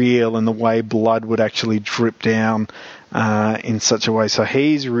looks real, and the way blood would actually drip down in such a way. So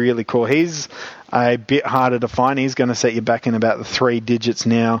he's really cool. He's a bit harder to find. He's going to set you back in about the 3 digits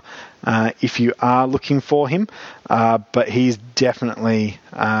now if you are looking for him. But he's definitely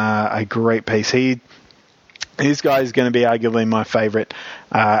a great piece. This guy is going to be arguably my favourite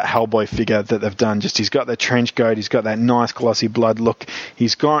Hellboy figure that they've done. Just he's got the trench coat, he's got that nice glossy blood look.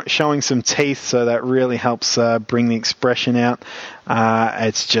 He's showing some teeth, so that really helps bring the expression out.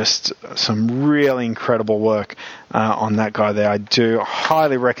 It's just some really incredible work on that guy there. I do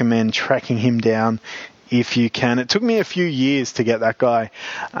highly recommend tracking him down if you can. It took me a few years to get that guy.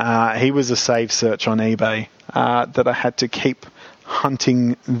 He was a save search on eBay that I had to keep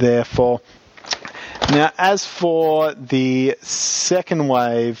hunting there for. Now, as for the second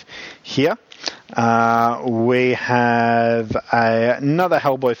wave here, we have another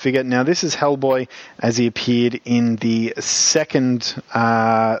Hellboy figure. Now, this is Hellboy as he appeared in the second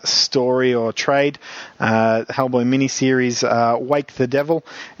story or trade, Hellboy miniseries, Wake the Devil.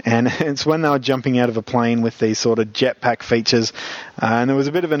 And it's when they were jumping out of a plane with these sort of jetpack features. And there was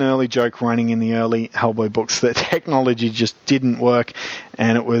a bit of an early joke running in the early Hellboy books that technology just didn't work,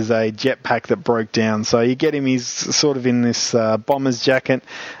 and it was a jetpack that broke down. So you get him, he's sort of in this bomber's jacket,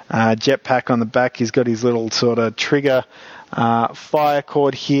 jetpack on the back. He's got his little sort of trigger fire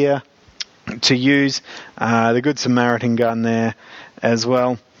cord here to use. The Good Samaritan gun there as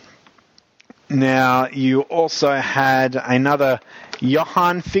well. Now, you also had another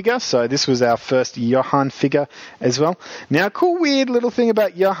Johann figure. So this was our first Johann figure as well. Now, a cool, weird little thing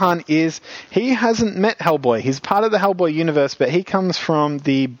about Johann is he hasn't met Hellboy. He's part of the Hellboy universe, but he comes from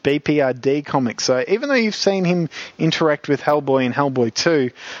the BPRD comics. So even though you've seen him interact with Hellboy in Hellboy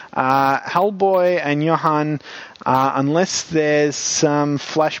 2, Hellboy and Johann, unless there's some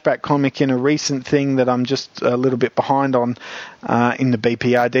flashback comic in a recent thing that I'm just a little bit behind on in the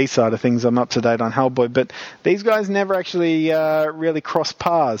BPRD side of things, I'm up to date on Hellboy, but these guys never actually really cross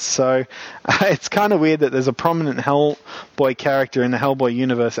paths, so it's kind of weird that there's a prominent Hellboy character in the Hellboy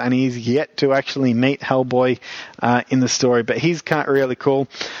universe and he's yet to actually meet Hellboy in the story, but he's really cool.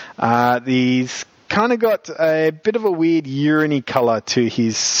 He's kind of got a bit of a weird urine-y colour to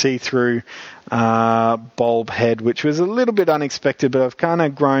his see-through bulb head, which was a little bit unexpected, but I've kind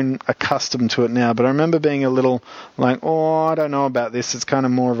of grown accustomed to it now. But I remember being a little like, I don't know about this. It's kind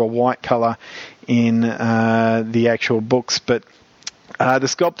of more of a white colour in the actual books, but the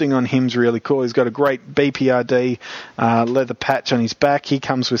sculpting on him's really cool. He's got a great BPRD leather patch on his back. He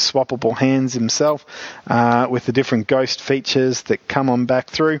comes with swappable hands himself with the different ghost features that come on back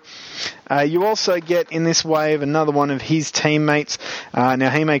through. You also get in this wave another one of his teammates. Now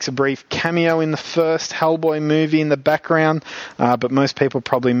he makes a brief cameo in the first Hellboy movie in the background, but most people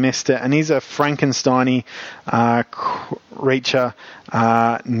probably missed it. And he's a Frankenstein-y creature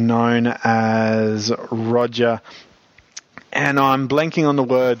known as Roger. And I'm blanking on the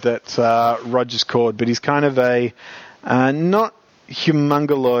word that Roger's called, but he's kind of a not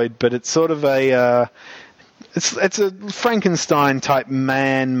humongoloid, but it's sort of a it's a Frankenstein type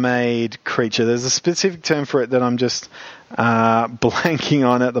man-made creature. There's a specific term for it that I'm just blanking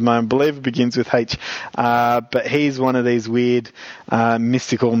on at the moment. I believe it begins with H, but he's one of these weird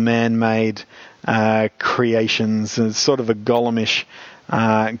mystical man-made creations. It's sort of a Golem-ish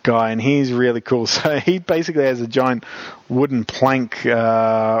guy, and he's really cool. So he basically has a giant wooden plank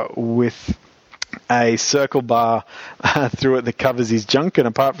with a circle bar through it that covers his junk, and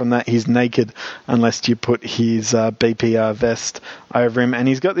apart from that he's naked unless you put his BPR vest over him. And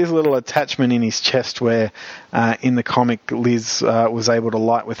he's got this little attachment in his chest where in the comic Liz was able to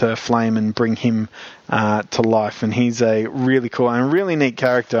light with her flame and bring him to life, and he's a really cool and really neat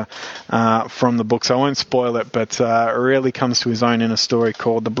character from the books. I won't spoil it, but really comes to his own in a story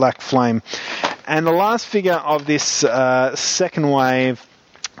called The Black Flame. And the last figure of this second wave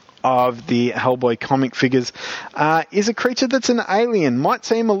of the Hellboy comic figures is a creature that's an alien. Might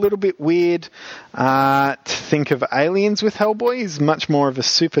seem a little bit weird to think of aliens with Hellboy. He's much more of a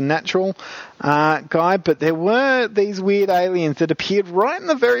supernatural guy, but there were these weird aliens that appeared right in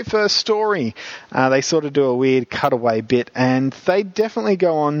the very first story. They sort of do a weird cutaway bit, and they definitely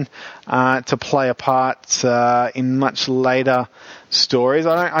go on to play a part in much later stories.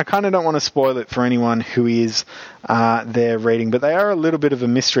 I kind of don't want to spoil it for anyone who is there reading, but they are a little bit of a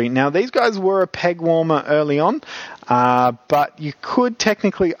mystery. Now, these guys were a peg warmer early on, but you could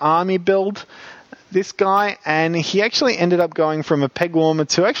technically army build this guy, and he actually ended up going from a peg warmer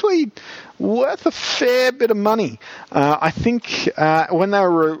to actually worth a fair bit of money. I think when they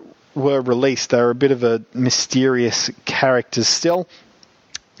were released, they were a bit of a mysterious character still.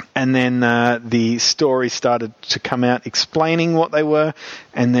 And then the story started to come out explaining what they were,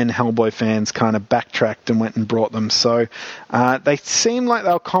 and then Hellboy fans kind of backtracked and went and brought them. So they seem like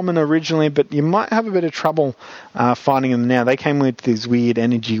they were common originally, but you might have a bit of trouble finding them now. They came with these weird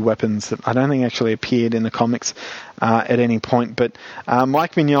energy weapons that I don't think actually appeared in the comics at any point. But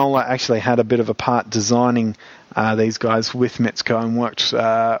Mike Mignola actually had a bit of a part designing these guys with Mezco and worked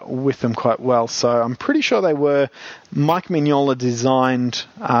with them quite well. So I'm pretty sure they were Mike Mignola designed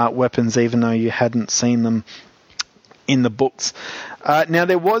weapons, even though you hadn't seen them in the books. Now,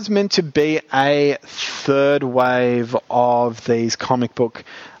 there was meant to be a third wave of these comic book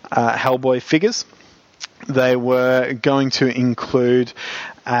Hellboy figures. They were going to include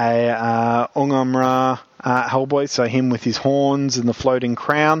a Ungomra Hellboy, so him with his horns and the floating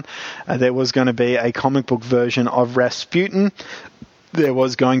crown. There was going to be a comic book version of Rasputin. There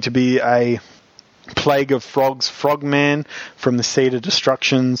was going to be a Plague of Frogs Frogman from the Seed of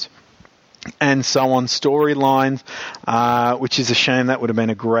Destructions, and so on storylines, which is a shame. That would have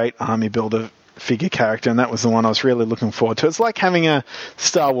been a great army builder figure character, and that was the one I was really looking forward to. It's like having a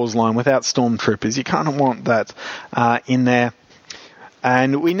Star Wars line without stormtroopers. You kind of want that in there.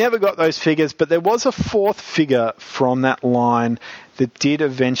 And we never got those figures, but there was a fourth figure from that line that did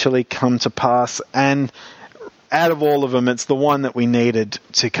eventually come to pass, and out of all of them, it's the one that we needed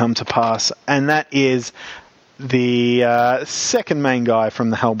to come to pass, and that is the second main guy from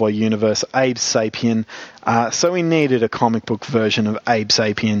the Hellboy universe, Abe Sapien. So we needed a comic book version of Abe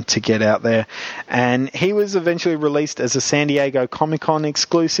Sapien to get out there. And he was eventually released as a San Diego Comic-Con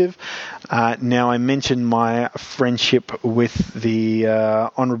exclusive. Now, I mentioned my friendship with the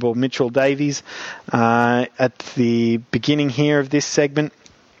Honourable Mitchell Davies at the beginning here of this segment.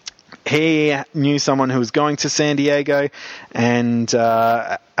 He knew someone who was going to San Diego and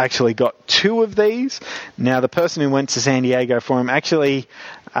actually got 2 of these. Now, the person who went to San Diego for him actually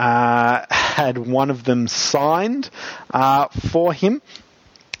had one of them signed for him.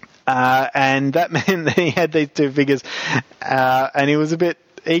 And that meant that he had these 2 figures. And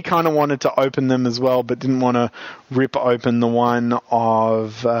he kind of wanted to open them as well, but didn't want to rip open the one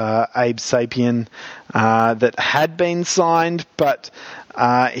of Abe Sapien that had been signed, but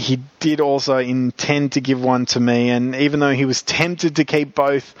he did also intend to give one to me, and even though he was tempted to keep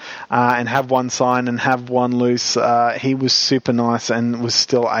both and have one signed and have one loose, he was super nice and was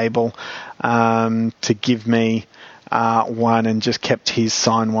still able to give me one and just kept his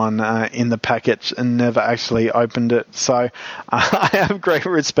signed one in the package and never actually opened it. So I have great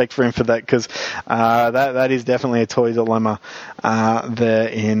respect for him for that, because that is definitely a toy dilemma there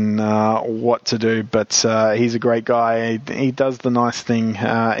in what to do. But he's a great guy. He does the nice thing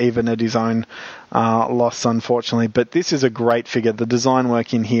even at his own loss, unfortunately. But this is a great figure. The design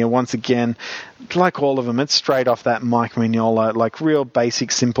work in here, once again, like all of them, it's straight off that Mike Mignola, like real basic,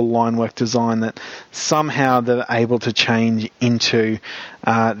 simple line work design that somehow they're able to change into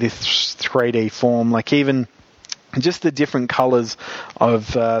this 3D form. Like even just the different colours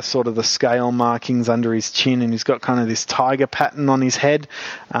of sort of the scale markings under his chin, and he's got kind of this tiger pattern on his head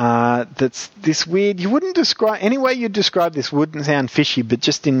that's this weird, you wouldn't describe, any way you'd describe this wouldn't sound fishy, but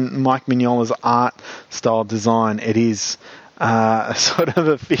just in Mike Mignola's art style design, it is sort of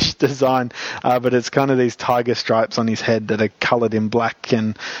a fish design, but it's kind of these tiger stripes on his head that are coloured in black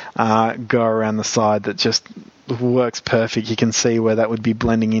and go around the side that just works perfect. You can see where that would be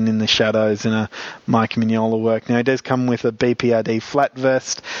blending in the shadows in a Mike Mignola work. Now, he does come with a BPRD flat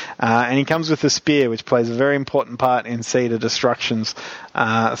vest, and he comes with a spear, which plays a very important part in Seed of Destructions.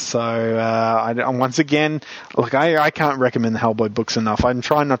 Once again, look, I can't recommend the Hellboy books enough. I'm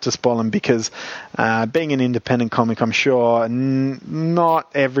trying not to spoil them because being an independent comic, I'm sure not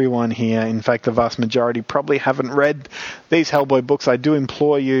everyone here, in fact the vast majority, probably haven't read these Hellboy books. I do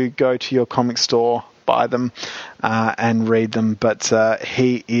implore you, go to your comic store, buy them and read them, but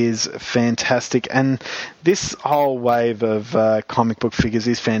he is fantastic, and this whole wave of comic book figures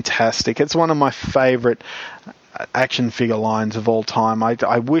is fantastic. It's one of my favourite action figure lines of all time.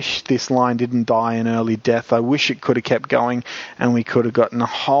 I wish this line didn't die an early death. I wish it could have kept going and we could have gotten a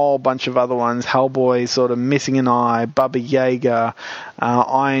whole bunch of other ones. Hellboy sort of missing an eye, Baba Yaga,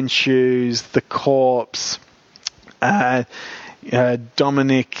 Iron Shoes, The Corpse,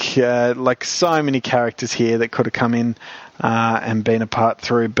 Dominic, like so many characters here that could have come in and been a part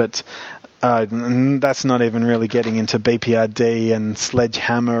through, but that's not even really getting into BPRD and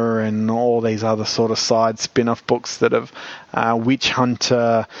Sledgehammer and all these other sort of side spin-off books that have Witch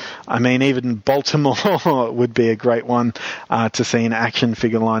Hunter. I mean, even Baltimore would be a great one to see an action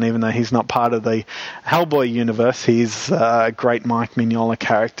figure line, even though he's not part of the Hellboy universe. He's a great Mike Mignola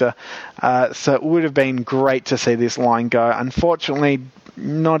character. So it would have been great to see this line go. Unfortunately,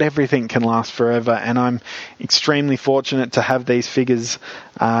 not everything can last forever, and I'm extremely fortunate to have these figures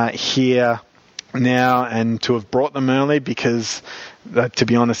here now and to have brought them early, because to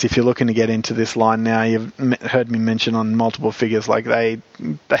be honest, if you're looking to get into this line now, you've heard me mention on multiple figures, like they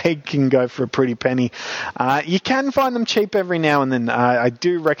can go for a pretty penny. You can find them cheap every now and then. I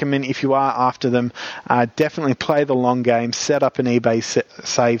do recommend, if you are after them, definitely play the long game, set up an eBay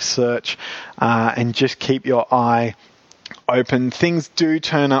save search, and just keep your eye open. Things do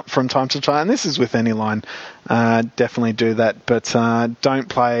turn up from time to time, and this is with any line. Definitely do that, but don't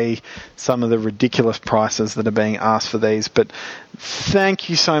pay some of the ridiculous prices that are being asked for these. But thank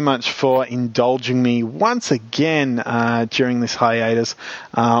you so much for indulging me once again during this hiatus,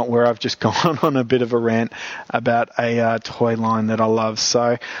 where I've just gone on a bit of a rant about a toy line that I love.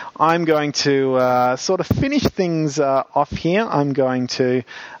 So I'm going to sort of finish things off here. I'm going to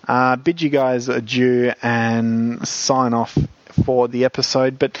bid you guys adieu and sign off for the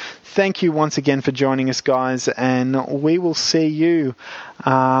episode, but thank you once again for joining us, guys, and we will see you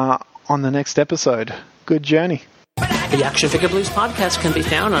on the next episode. Good journey. The Action Figure Blues podcast can be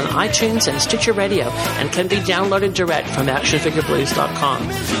found on iTunes and Stitcher Radio and can be downloaded direct from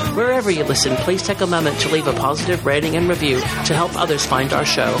actionfigureblues.com. Wherever you listen, please take a moment to leave a positive rating and review to help others find our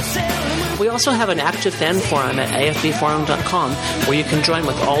show. We also have an active fan forum at afbforum.com where you can join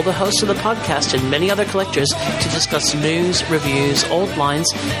with all the hosts of the podcast and many other collectors to discuss news, reviews, old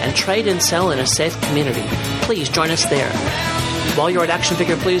lines, and trade and sell in a safe community. Please join us there. While you're at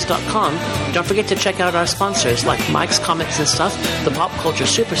actionfigureblues.com, don't forget to check out our sponsors like Mike's Comics and Stuff, the Pop Culture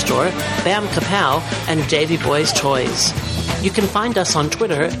Superstore, Bam Kapow, and Davy Boy's Toys. You can find us on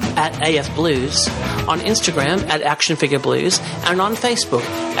Twitter at AFBlues, on Instagram at actionfigureblues, and on Facebook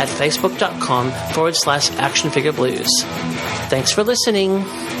at facebook.com/actionfigureblues. Thanks for listening.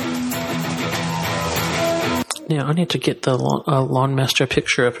 Now, I need to get the Lawnmaster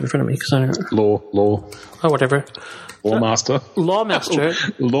picture up in front of me because I don't... Law. Oh, whatever. Lawmaster. Lawmaster.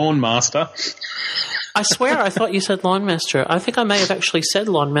 Lawnmaster. I swear I thought you said Lawnmaster. I think I may have actually said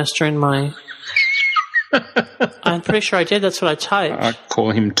Lawnmaster in my... I'm pretty sure I did. That's what I typed. I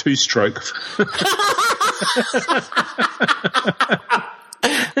call him Two-Stroke.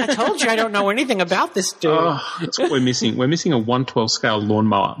 I told you I don't know anything about this dude. Oh, that's what we're missing. We're missing a 1/12 scale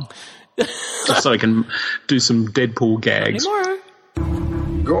lawnmower. Just so I can do some Deadpool gags. Anymore.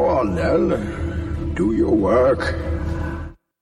 Go on then. Do your work.